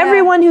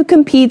 Everyone who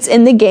competes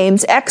in the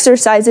games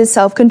exercises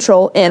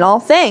self-control in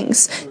all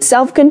things.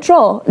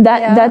 Self-control.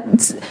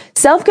 That's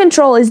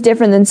self-control is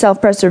different than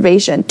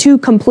self-preservation. Two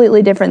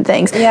completely different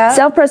things.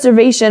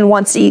 Self-preservation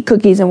wants to eat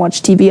cookies and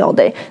watch TV all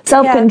day.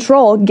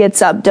 Self-control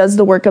gets up, does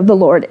the work of the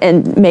Lord,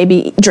 and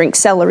maybe drink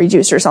celery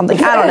juice or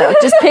something. I don't know.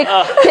 Just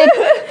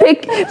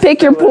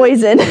pick your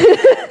poison.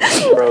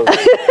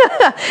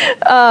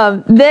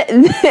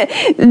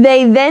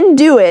 They then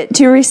do it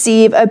to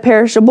receive a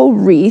perishable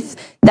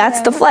wreath.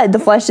 That's the flesh. The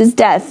flesh is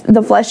death.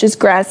 The flesh is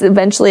grass.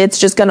 Eventually, it's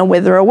just going to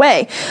wither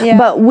away.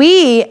 But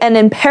we, an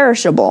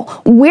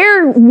imperishable,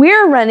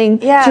 we're running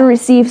to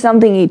receive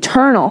something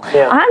eternal.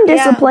 I'm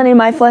disciplining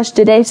my flesh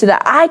today so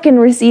that I can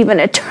receive an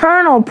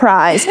eternal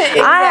prize.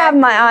 I have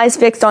my eyes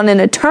fixed on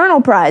an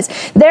eternal prize.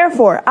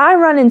 Therefore, I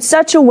run in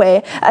such a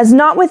way as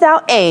not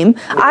without aim.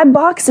 I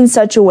box in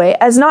such a way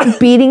as not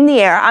beating the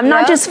air. I'm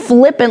not just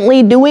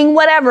flippantly doing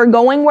whatever,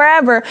 going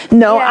wherever.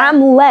 No,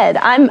 I'm led.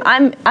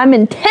 I'm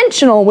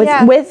intentional with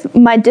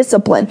my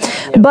discipline.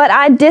 But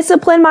I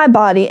discipline my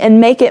body and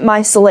make it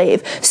my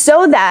slave,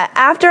 so that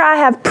after I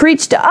have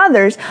preached to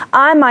others,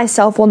 I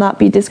myself will not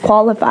be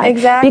disqualified.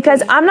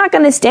 Because I'm not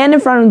going to stand in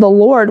front of the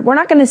Lord. We're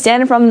not going to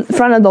stand in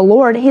front of the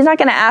Lord. He's not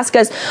going to ask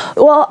us,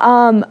 well,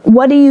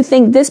 what do you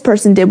think this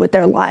person did with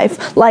their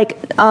life?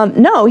 Like,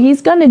 no,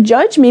 he's going to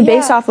judge me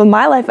based off of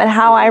my life and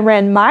how I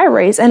ran my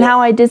race and how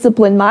I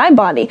disciplined my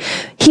body.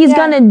 He's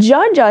going to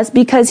judge us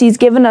because he's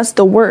given us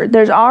the word.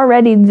 There's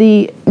already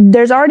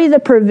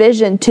the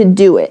provision to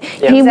do it.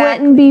 He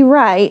wouldn't be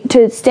right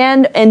to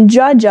stand and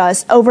judge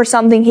us over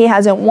something he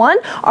hasn't, one,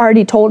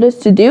 already told us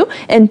to do,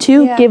 and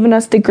two, given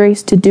us the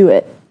grace to do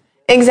it.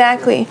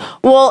 Exactly.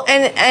 Well,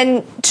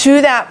 and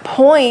to that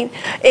point,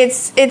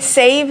 it's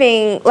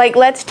saving, like,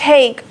 let's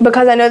take,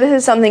 because I know this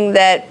is something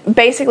that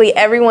basically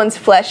everyone's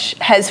flesh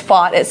has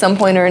fought at some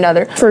point or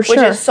another, which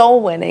is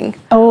soul winning.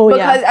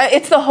 Because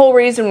it's the whole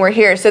reason we're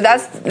here. So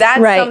that's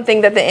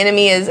something that the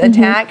enemy is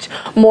attacked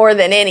more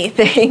than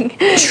anything.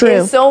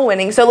 Is soul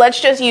winning. So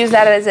let's just use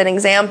that as an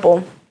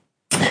example.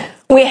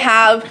 We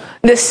have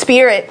the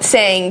Spirit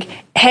saying,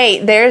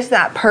 hey, there's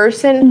that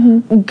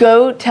person,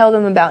 go tell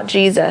them about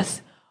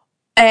Jesus.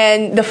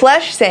 And the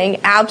flesh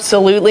saying,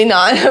 absolutely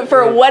not,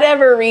 for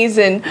whatever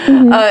reason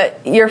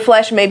your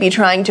flesh may be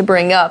trying to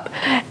bring up.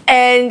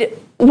 And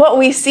what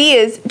we see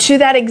is, to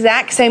that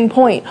exact same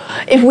point,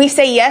 if we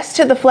say yes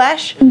to the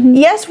flesh,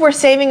 yes, we're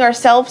saving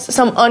ourselves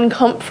some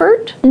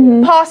uncomfort,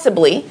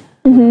 possibly.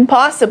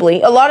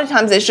 Possibly. A lot of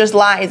times it's just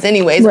lies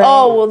anyways.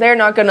 Oh, well, they're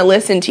not going to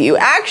listen to you.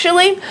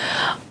 Actually,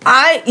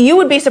 you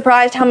would be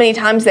surprised how many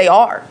times they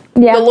are.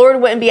 The Lord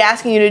wouldn't be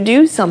asking you to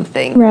do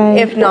something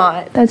if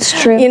not.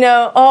 That's true. You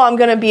know, oh, I'm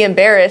going to be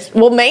embarrassed.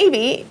 Well,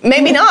 maybe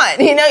not.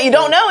 You know, you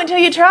don't know until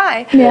you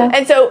try.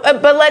 And so,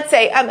 but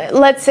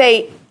let's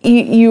say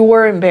you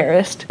were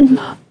embarrassed.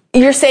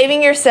 You're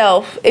saving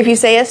yourself, if you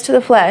say yes to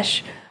the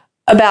flesh,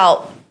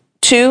 about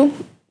 2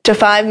 to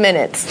 5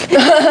 minutes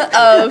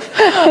of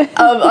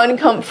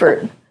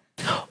uncomfort.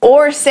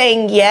 Or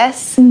saying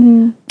yes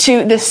to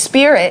the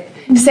Spirit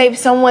saves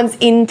someone's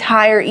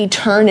entire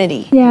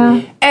eternity.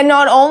 And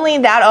not only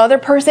that other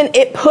person,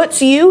 it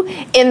puts you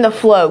in the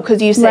flow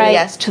because you say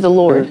yes to the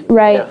Lord.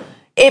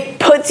 It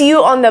puts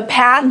you on the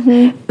path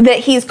that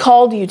He's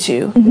called you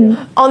to,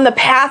 on the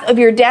path of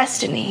your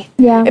destiny.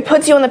 It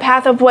puts you on the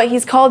path of what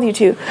He's called you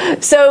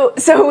to. So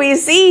we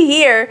see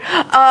here,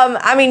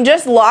 I mean,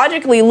 just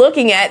logically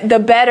looking at the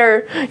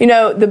better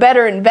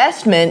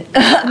investment,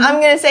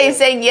 I'm going to say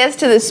saying yes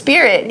to the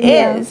Spirit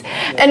is.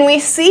 And we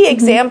see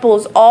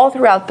examples all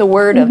throughout the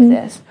Word of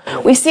this.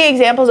 We see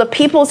examples of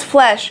people's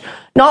flesh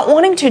not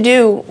wanting to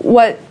do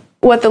what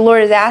the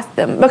Lord has asked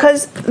them,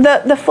 because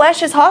the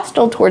flesh is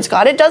hostile towards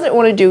God. It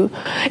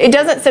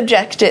doesn't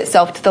subject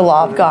itself to the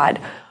law of God.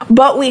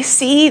 But we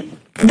see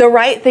the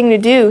right thing to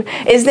do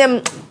is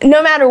them,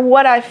 no matter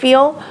what I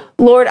feel,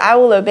 Lord, I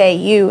will obey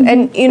you.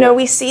 And,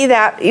 we see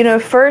that,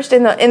 first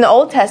in the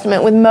Old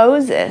Testament with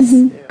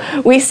Moses.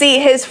 We see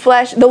his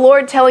flesh, the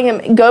Lord telling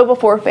him, go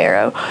before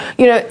Pharaoh.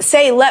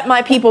 Say, let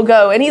my people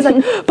go. And he's like,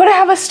 but I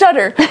have a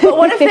stutter. But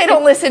what if they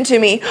don't listen to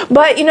me?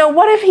 But,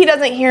 what if he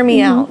doesn't hear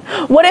me out?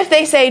 What if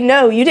they say,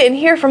 no, you didn't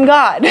hear from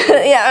God?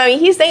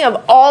 He's thinking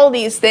of all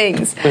these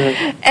things.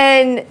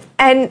 And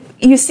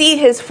you see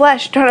his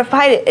flesh trying to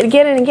fight it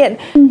again and again.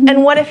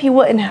 And what if he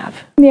wouldn't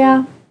have?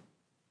 Yeah.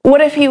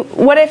 What if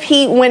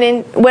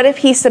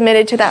he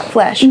submitted to that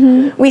flesh?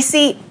 We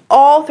see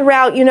all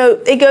throughout,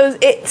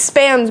 it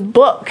spans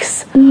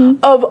books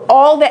of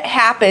all that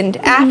happened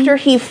after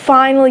he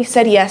finally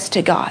said yes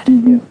to God.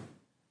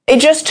 It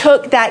just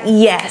took that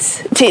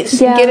yes to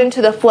get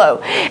into the flow.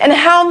 And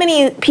how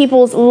many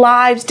people's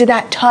lives did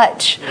that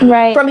touch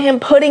from him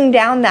putting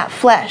down that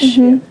flesh?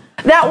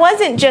 That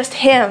wasn't just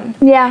him.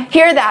 Yeah.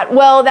 Hear that.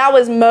 Well, that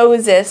was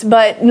Moses,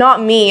 but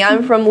not me.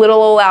 I'm from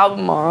little old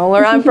Albemarle,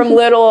 or I'm from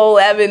little old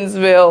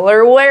Evansville,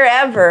 or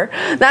wherever.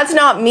 That's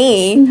not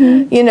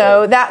me.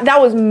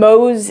 That was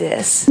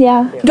Moses.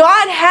 Yeah.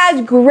 God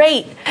has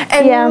great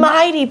and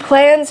mighty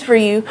plans for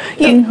you.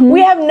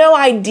 We have no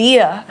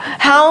idea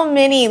how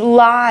many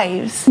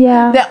lives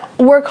that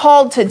we're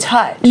called to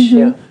touch.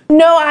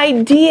 No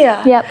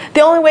idea. Yep.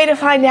 The only way to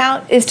find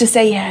out is to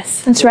say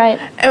yes. That's right.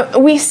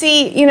 We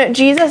see,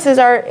 Jesus is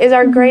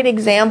our great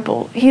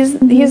example. He's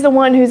the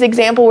one whose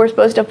example we're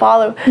supposed to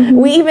follow.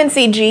 We even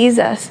see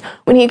Jesus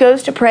when he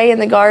goes to pray in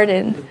the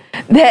garden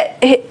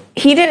that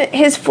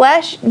his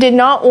flesh did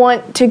not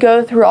want to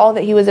go through all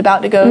that he was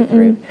about to go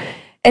through.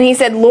 And he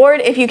said,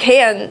 Lord, if you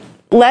can,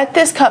 let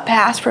this cup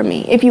pass from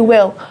me, if you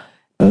will.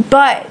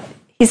 But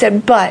he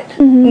said,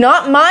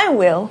 not my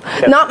will,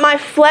 not my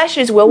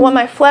flesh's will, what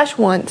my flesh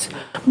wants,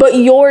 but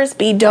yours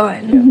be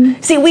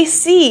done. See, we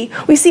see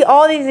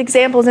all these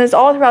examples, and it's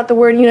all throughout the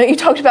Word. You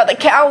talked about the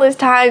countless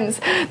times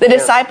the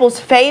disciples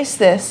face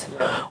this.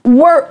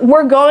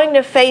 We're going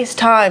to face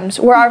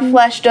times where our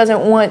flesh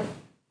doesn't want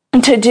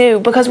to do,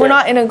 because we're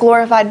not in a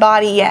glorified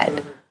body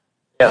yet.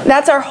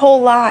 That's our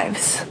whole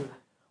lives.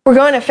 We're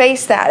going to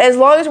face that. As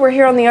long as we're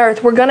here on the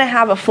earth, we're going to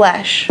have a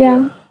flesh.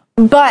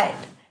 But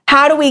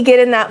how do we get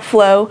in that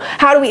flow?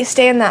 How do we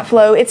stay in that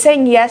flow? It's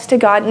saying yes to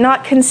God,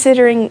 not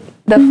considering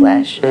the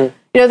flesh.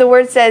 The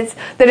Word says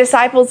the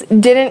disciples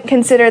didn't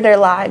consider their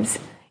lives,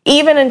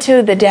 even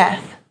unto the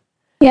death.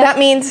 That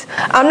means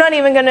I'm not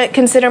even going to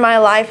consider my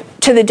life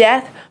to the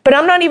death, but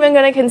I'm not even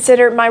going to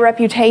consider my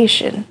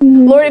reputation.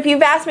 Lord, if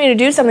you've asked me to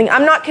do something,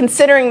 I'm not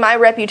considering my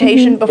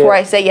reputation before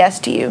I say yes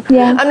to you.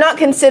 I'm not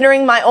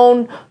considering my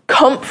own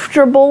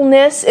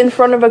comfortableness in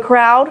front of a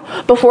crowd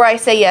before I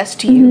say yes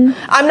to you.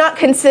 I'm not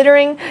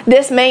considering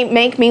this may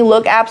make me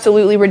look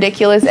absolutely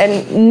ridiculous,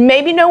 and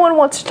maybe no one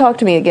wants to talk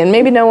to me again.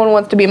 Maybe no one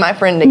wants to be my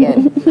friend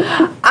again.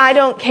 I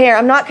don't care.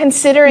 I'm not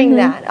considering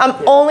that. I'm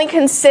only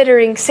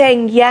considering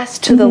saying yes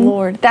to the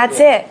Lord.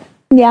 That's it.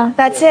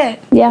 That's it.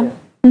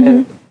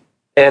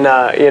 And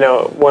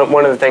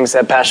one of the things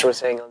that Pastor was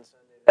saying on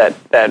Sunday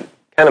that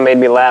kind of made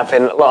me laugh,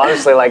 and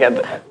honestly, like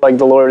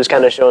the Lord was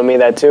kind of showing me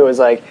that too, is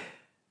like,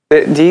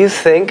 do you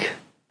think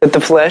that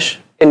the flesh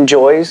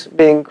enjoys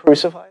being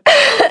crucified?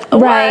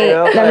 Right.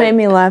 That made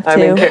me laugh too. I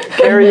mean,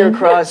 carry your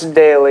cross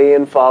daily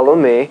and follow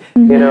me.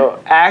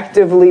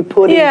 Actively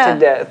putting to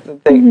death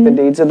the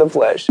deeds of the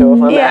flesh. So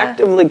if I'm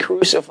actively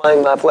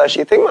crucifying my flesh,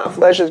 you think my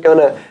flesh is going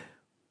to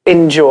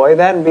enjoy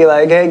that and be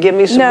like, hey, give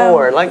me some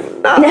more? Like,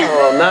 no,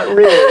 not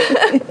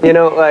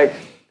really.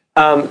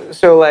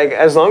 So like,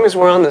 as long as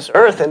we're on this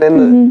earth and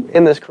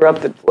in this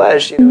corrupted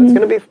flesh, it's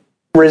going to be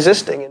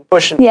resisting and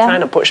pushing,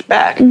 trying to push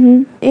back.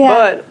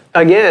 But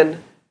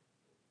again,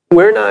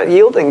 we're not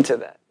yielding to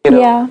that.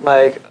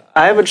 Like,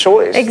 I have a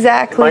choice.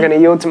 Exactly. Am I going to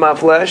yield to my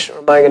flesh, or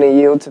am I going to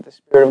yield to the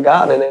Spirit of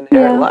God and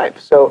inherit life?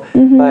 So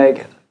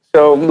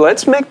so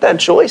let's make that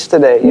choice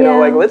today.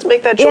 Let's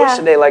make that choice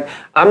today. Like,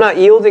 I'm not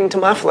yielding to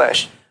my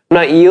flesh. I'm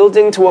not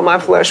yielding to what my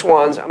flesh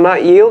wants. I'm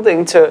not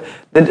yielding to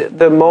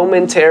the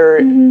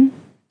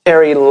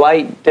momentary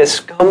light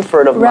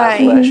discomfort of my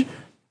flesh.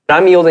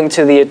 I'm yielding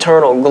to the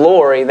eternal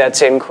glory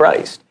that's in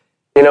Christ.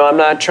 I'm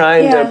not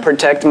trying to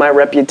protect my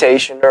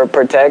reputation or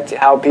protect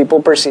how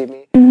people perceive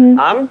me.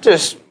 I'm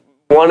just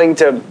wanting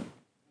to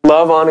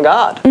love on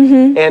God.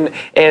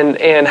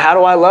 And how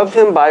do I love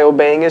Him? By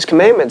obeying His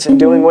commandments and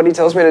doing what He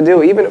tells me to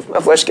do, even if my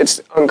flesh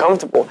gets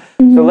uncomfortable.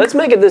 So let's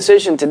make a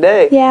decision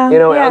today.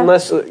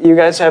 Unless you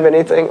guys have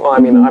anything. Well, I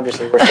mean,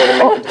 obviously we're still going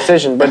to make a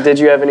decision, but did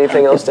you have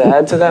anything else to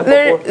add to that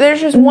before? There's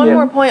just one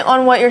more point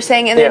on what you're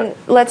saying, and then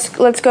let's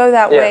go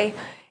that way.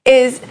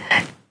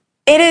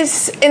 It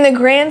is in the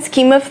grand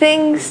scheme of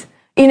things,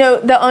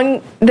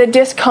 the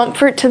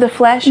discomfort to the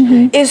flesh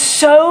is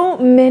so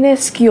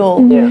minuscule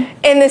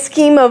in the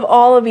scheme of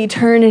all of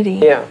eternity.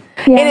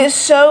 It is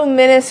so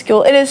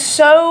minuscule. It is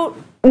so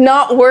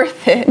not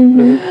worth it.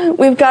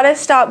 We've got to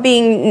stop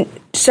being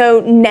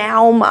so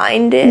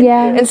now-minded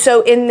and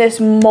so in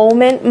this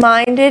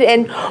moment-minded,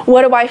 and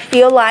what do I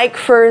feel like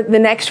for the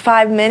next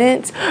 5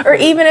 minutes? Or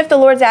even if the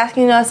Lord's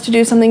asking us to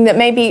do something that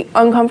may be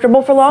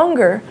uncomfortable for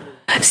longer.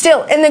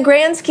 Still, in the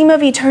grand scheme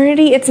of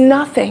eternity, it's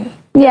nothing.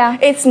 Yeah.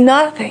 It's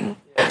nothing.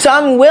 So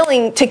I'm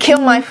willing to kill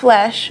my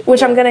flesh,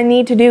 which I'm going to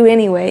need to do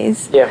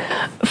anyways,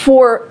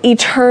 for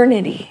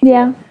eternity.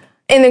 Yeah.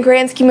 In the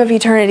grand scheme of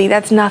eternity,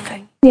 that's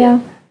nothing.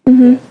 Yeah.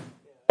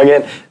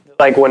 Again,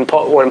 like when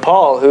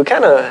Paul, who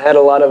kind of had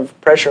a lot of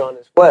pressure on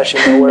his flesh,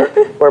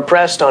 we're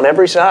pressed on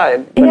every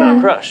side, but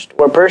not crushed.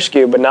 We're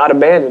persecuted, but not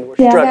abandoned. We're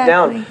struck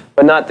down,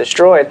 but not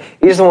destroyed.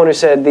 He's the one who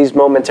said these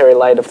momentary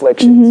light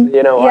afflictions,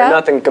 are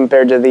nothing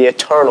compared to the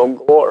eternal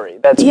glory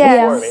that's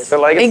before me.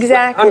 So like, it's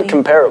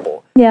uncomparable.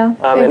 Yeah.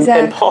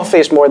 And Paul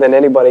faced more than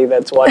anybody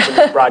that's watching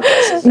this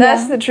broadcast.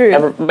 That's the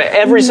truth.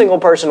 Every single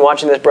person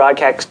watching this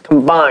broadcast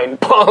combined,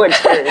 Paul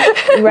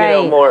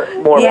experienced more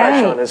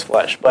pressure on his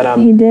flesh. But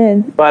he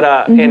did.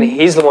 But and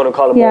he's the one who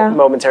called it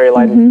momentary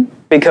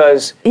light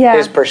because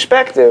his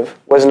perspective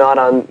was not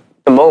on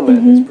the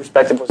moment. His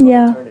perspective was on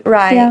eternity.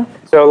 Right. Yeah.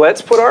 So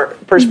let's put our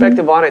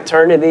perspective on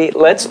eternity.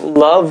 Let's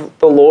love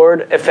the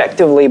Lord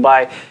effectively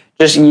by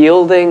just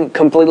yielding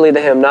completely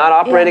to Him, not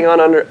operating on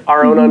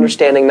our own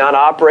understanding, not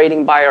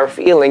operating by our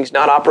feelings,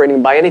 not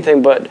operating by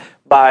anything but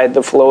by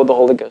the flow of the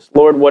Holy Ghost.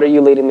 Lord, what are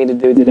you leading me to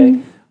do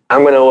today?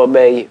 I'm going to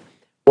obey you.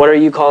 What are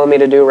you calling me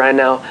to do right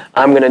now?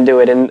 I'm going to do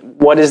it. And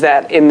what is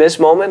that in this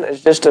moment?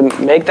 It's just to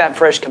make that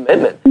fresh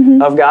commitment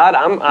of God.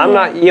 I'm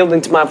not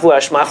yielding to my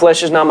flesh. My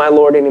flesh is not my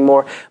Lord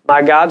anymore.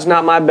 My God's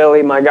not my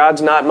belly. My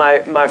God's not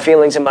my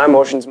feelings and my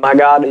emotions. My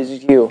God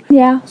is you.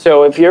 Yeah.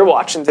 So if you're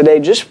watching today,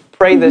 just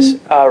pray this.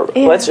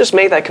 Let's just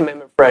make that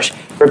commitment fresh.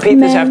 Repeat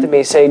this after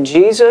me. Say,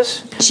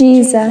 Jesus,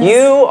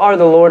 you are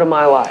the Lord of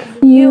my life.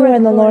 You are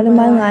the Lord of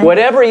my life.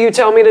 Whatever you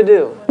tell me to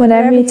do.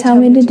 Whatever you tell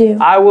me to do.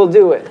 I will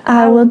do it.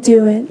 I will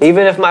do it.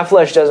 Even if my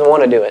flesh doesn't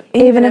want to do it.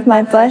 Even if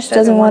my flesh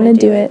doesn't want to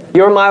do it.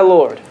 You're my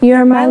Lord.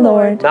 You're my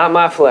Lord. Not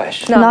my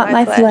flesh. Not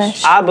my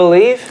flesh. I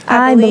believe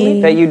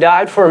that you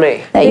died for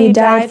me. That you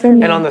died for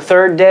me. And on the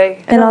third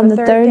day. And on the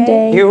third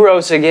day. You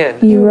rose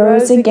again. You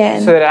rose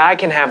again. So that I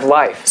can have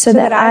life. So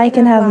that I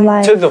can have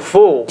life. To the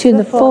full. To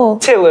the full.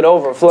 Till it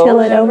overflows.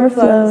 Till it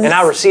overflows. And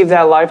I receive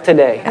that life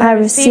today. I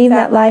receive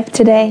that life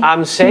today.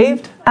 I'm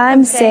saved.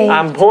 I'm saved.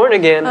 I'm born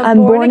again. I'm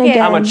born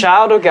again. I'm a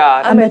child of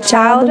God. I'm a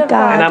child of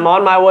God. And I'm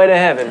on my way to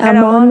heaven.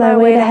 I'm on my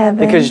way to heaven.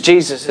 Because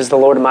Jesus is the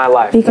Lord of my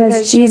life.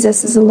 Because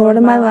Jesus is the Lord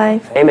of my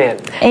life. Amen.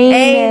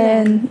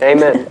 Amen.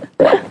 Amen.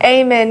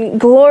 Amen.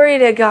 Glory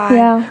to God.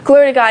 Yeah.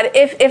 Glory to God.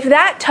 If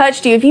that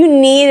touched you, if you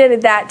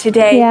needed that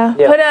today,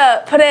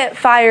 put a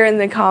fire in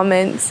the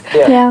comments.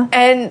 Yeah.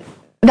 And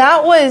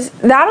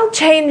that'll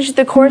change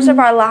the course of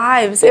our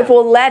lives if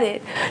we'll let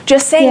it.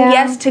 Just saying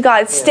yes to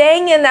God,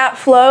 staying in that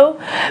flow,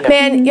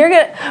 man.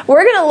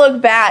 We're gonna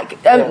look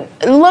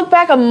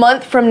back a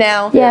month from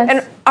now,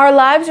 and our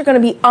lives are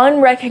going to be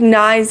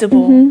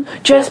unrecognizable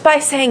just by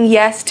saying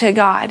yes to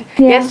God.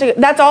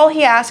 That's all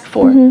He asked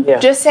for.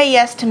 Just say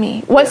yes to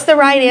me. What's the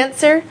right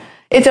answer?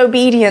 It's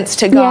obedience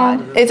to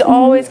God. It's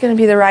always going to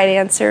be the right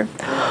answer.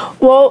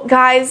 Well,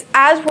 guys,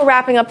 as we're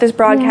wrapping up this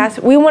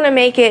broadcast, we want to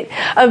make it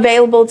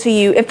available to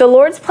you. If the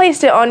Lord's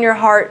placed it on your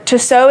heart to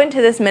sow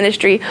into this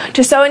ministry,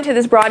 to sow into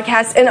this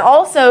broadcast, and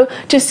also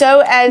to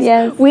sow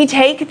as we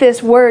take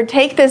this word,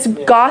 take this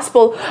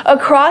gospel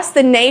across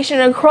the nation,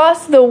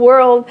 across the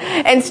world,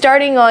 and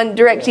starting on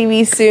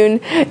DirecTV soon,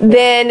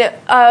 then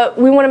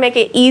we want to make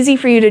it easy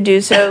for you to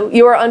do so.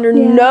 You are under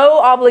no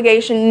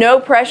obligation,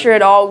 no pressure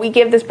at all. We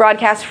give this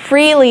broadcast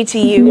freely to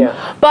you.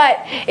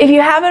 But if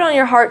you have it on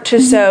your heart to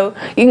sow,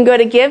 you can go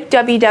to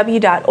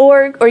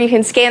giveww.org, or you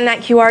can scan that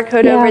QR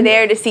code over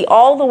there to see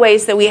all the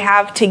ways that we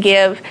have to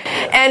give.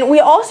 And we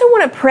also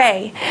want to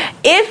pray.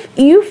 If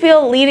you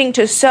feel leading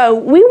to sow,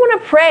 we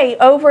want to pray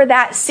over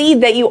that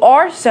seed that you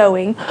are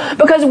sowing,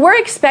 because we're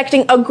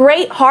expecting a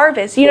great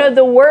harvest. You know,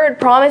 the word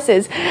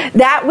promises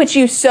that which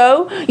you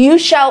sow, you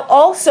shall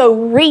also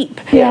reap.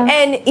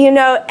 And, you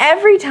know,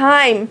 every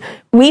time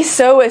we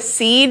sow a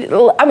seed,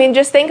 I mean,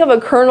 just think of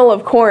a kernel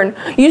of corn.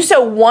 You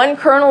sow one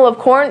kernel of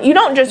corn, you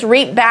don't just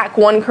reap back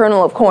one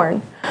kernel of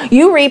corn.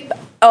 You reap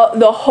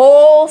the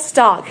whole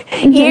stalk,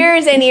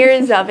 ears and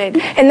ears of it.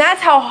 And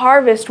that's how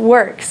harvest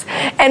works.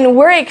 And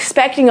we're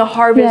expecting a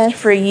harvest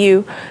for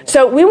you.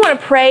 So we want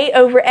to pray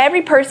over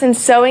every person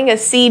sowing a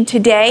seed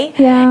today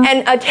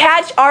and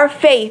attach our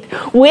faith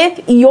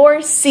with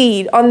your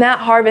seed on that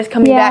harvest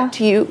coming back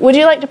to you. Would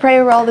you like to pray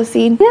over all the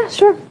seed? Yeah,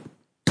 sure.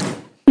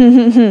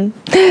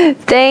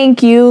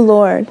 Thank you,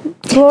 Lord.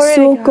 Glory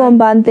to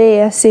God.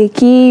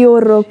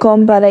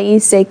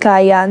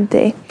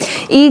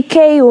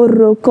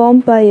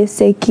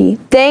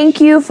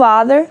 Thank you,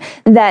 Father,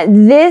 that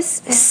this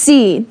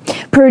seed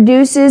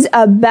produces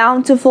a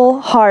bountiful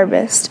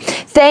harvest.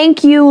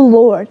 Thank you,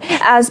 Lord,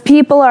 as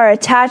people are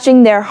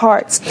attaching their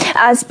hearts,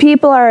 as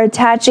people are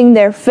attaching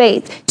their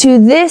faith to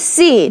this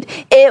seed,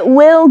 it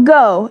will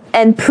go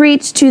and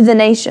preach to the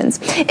nations.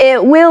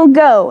 It will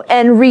go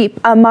and reap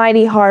a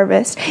mighty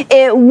harvest.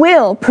 It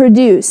will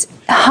produce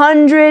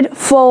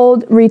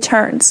 100-fold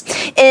returns.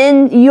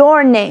 In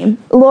your name,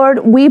 Lord,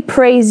 we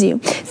praise you.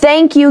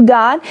 Thank you,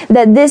 God,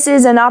 that this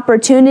is an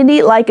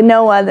opportunity like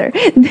no other.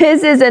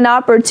 This is an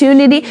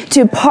opportunity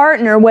to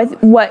partner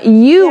with what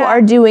you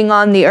are doing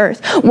on the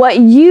earth, what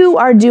you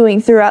are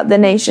doing throughout the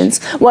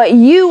nations, what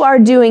you are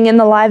doing in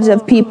the lives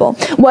of people,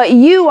 what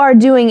you are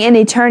doing in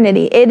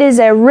eternity. It is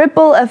a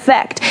ripple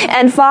effect.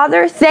 And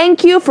Father,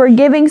 thank you for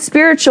giving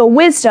spiritual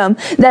wisdom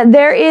that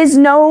there is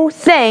no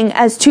thing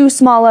as too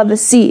small of a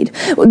seed.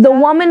 The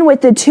woman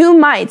with the 2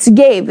 mites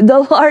gave the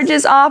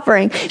largest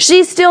offering.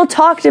 She still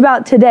talked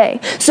about today.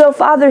 So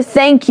Father,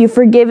 thank you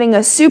for giving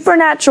a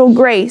supernatural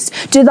grace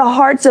to the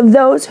hearts of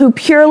those who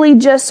purely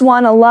just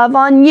want to love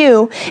on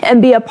you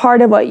and be a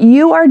part of what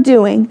you are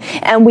doing.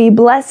 And we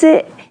bless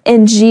it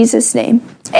in Jesus' name.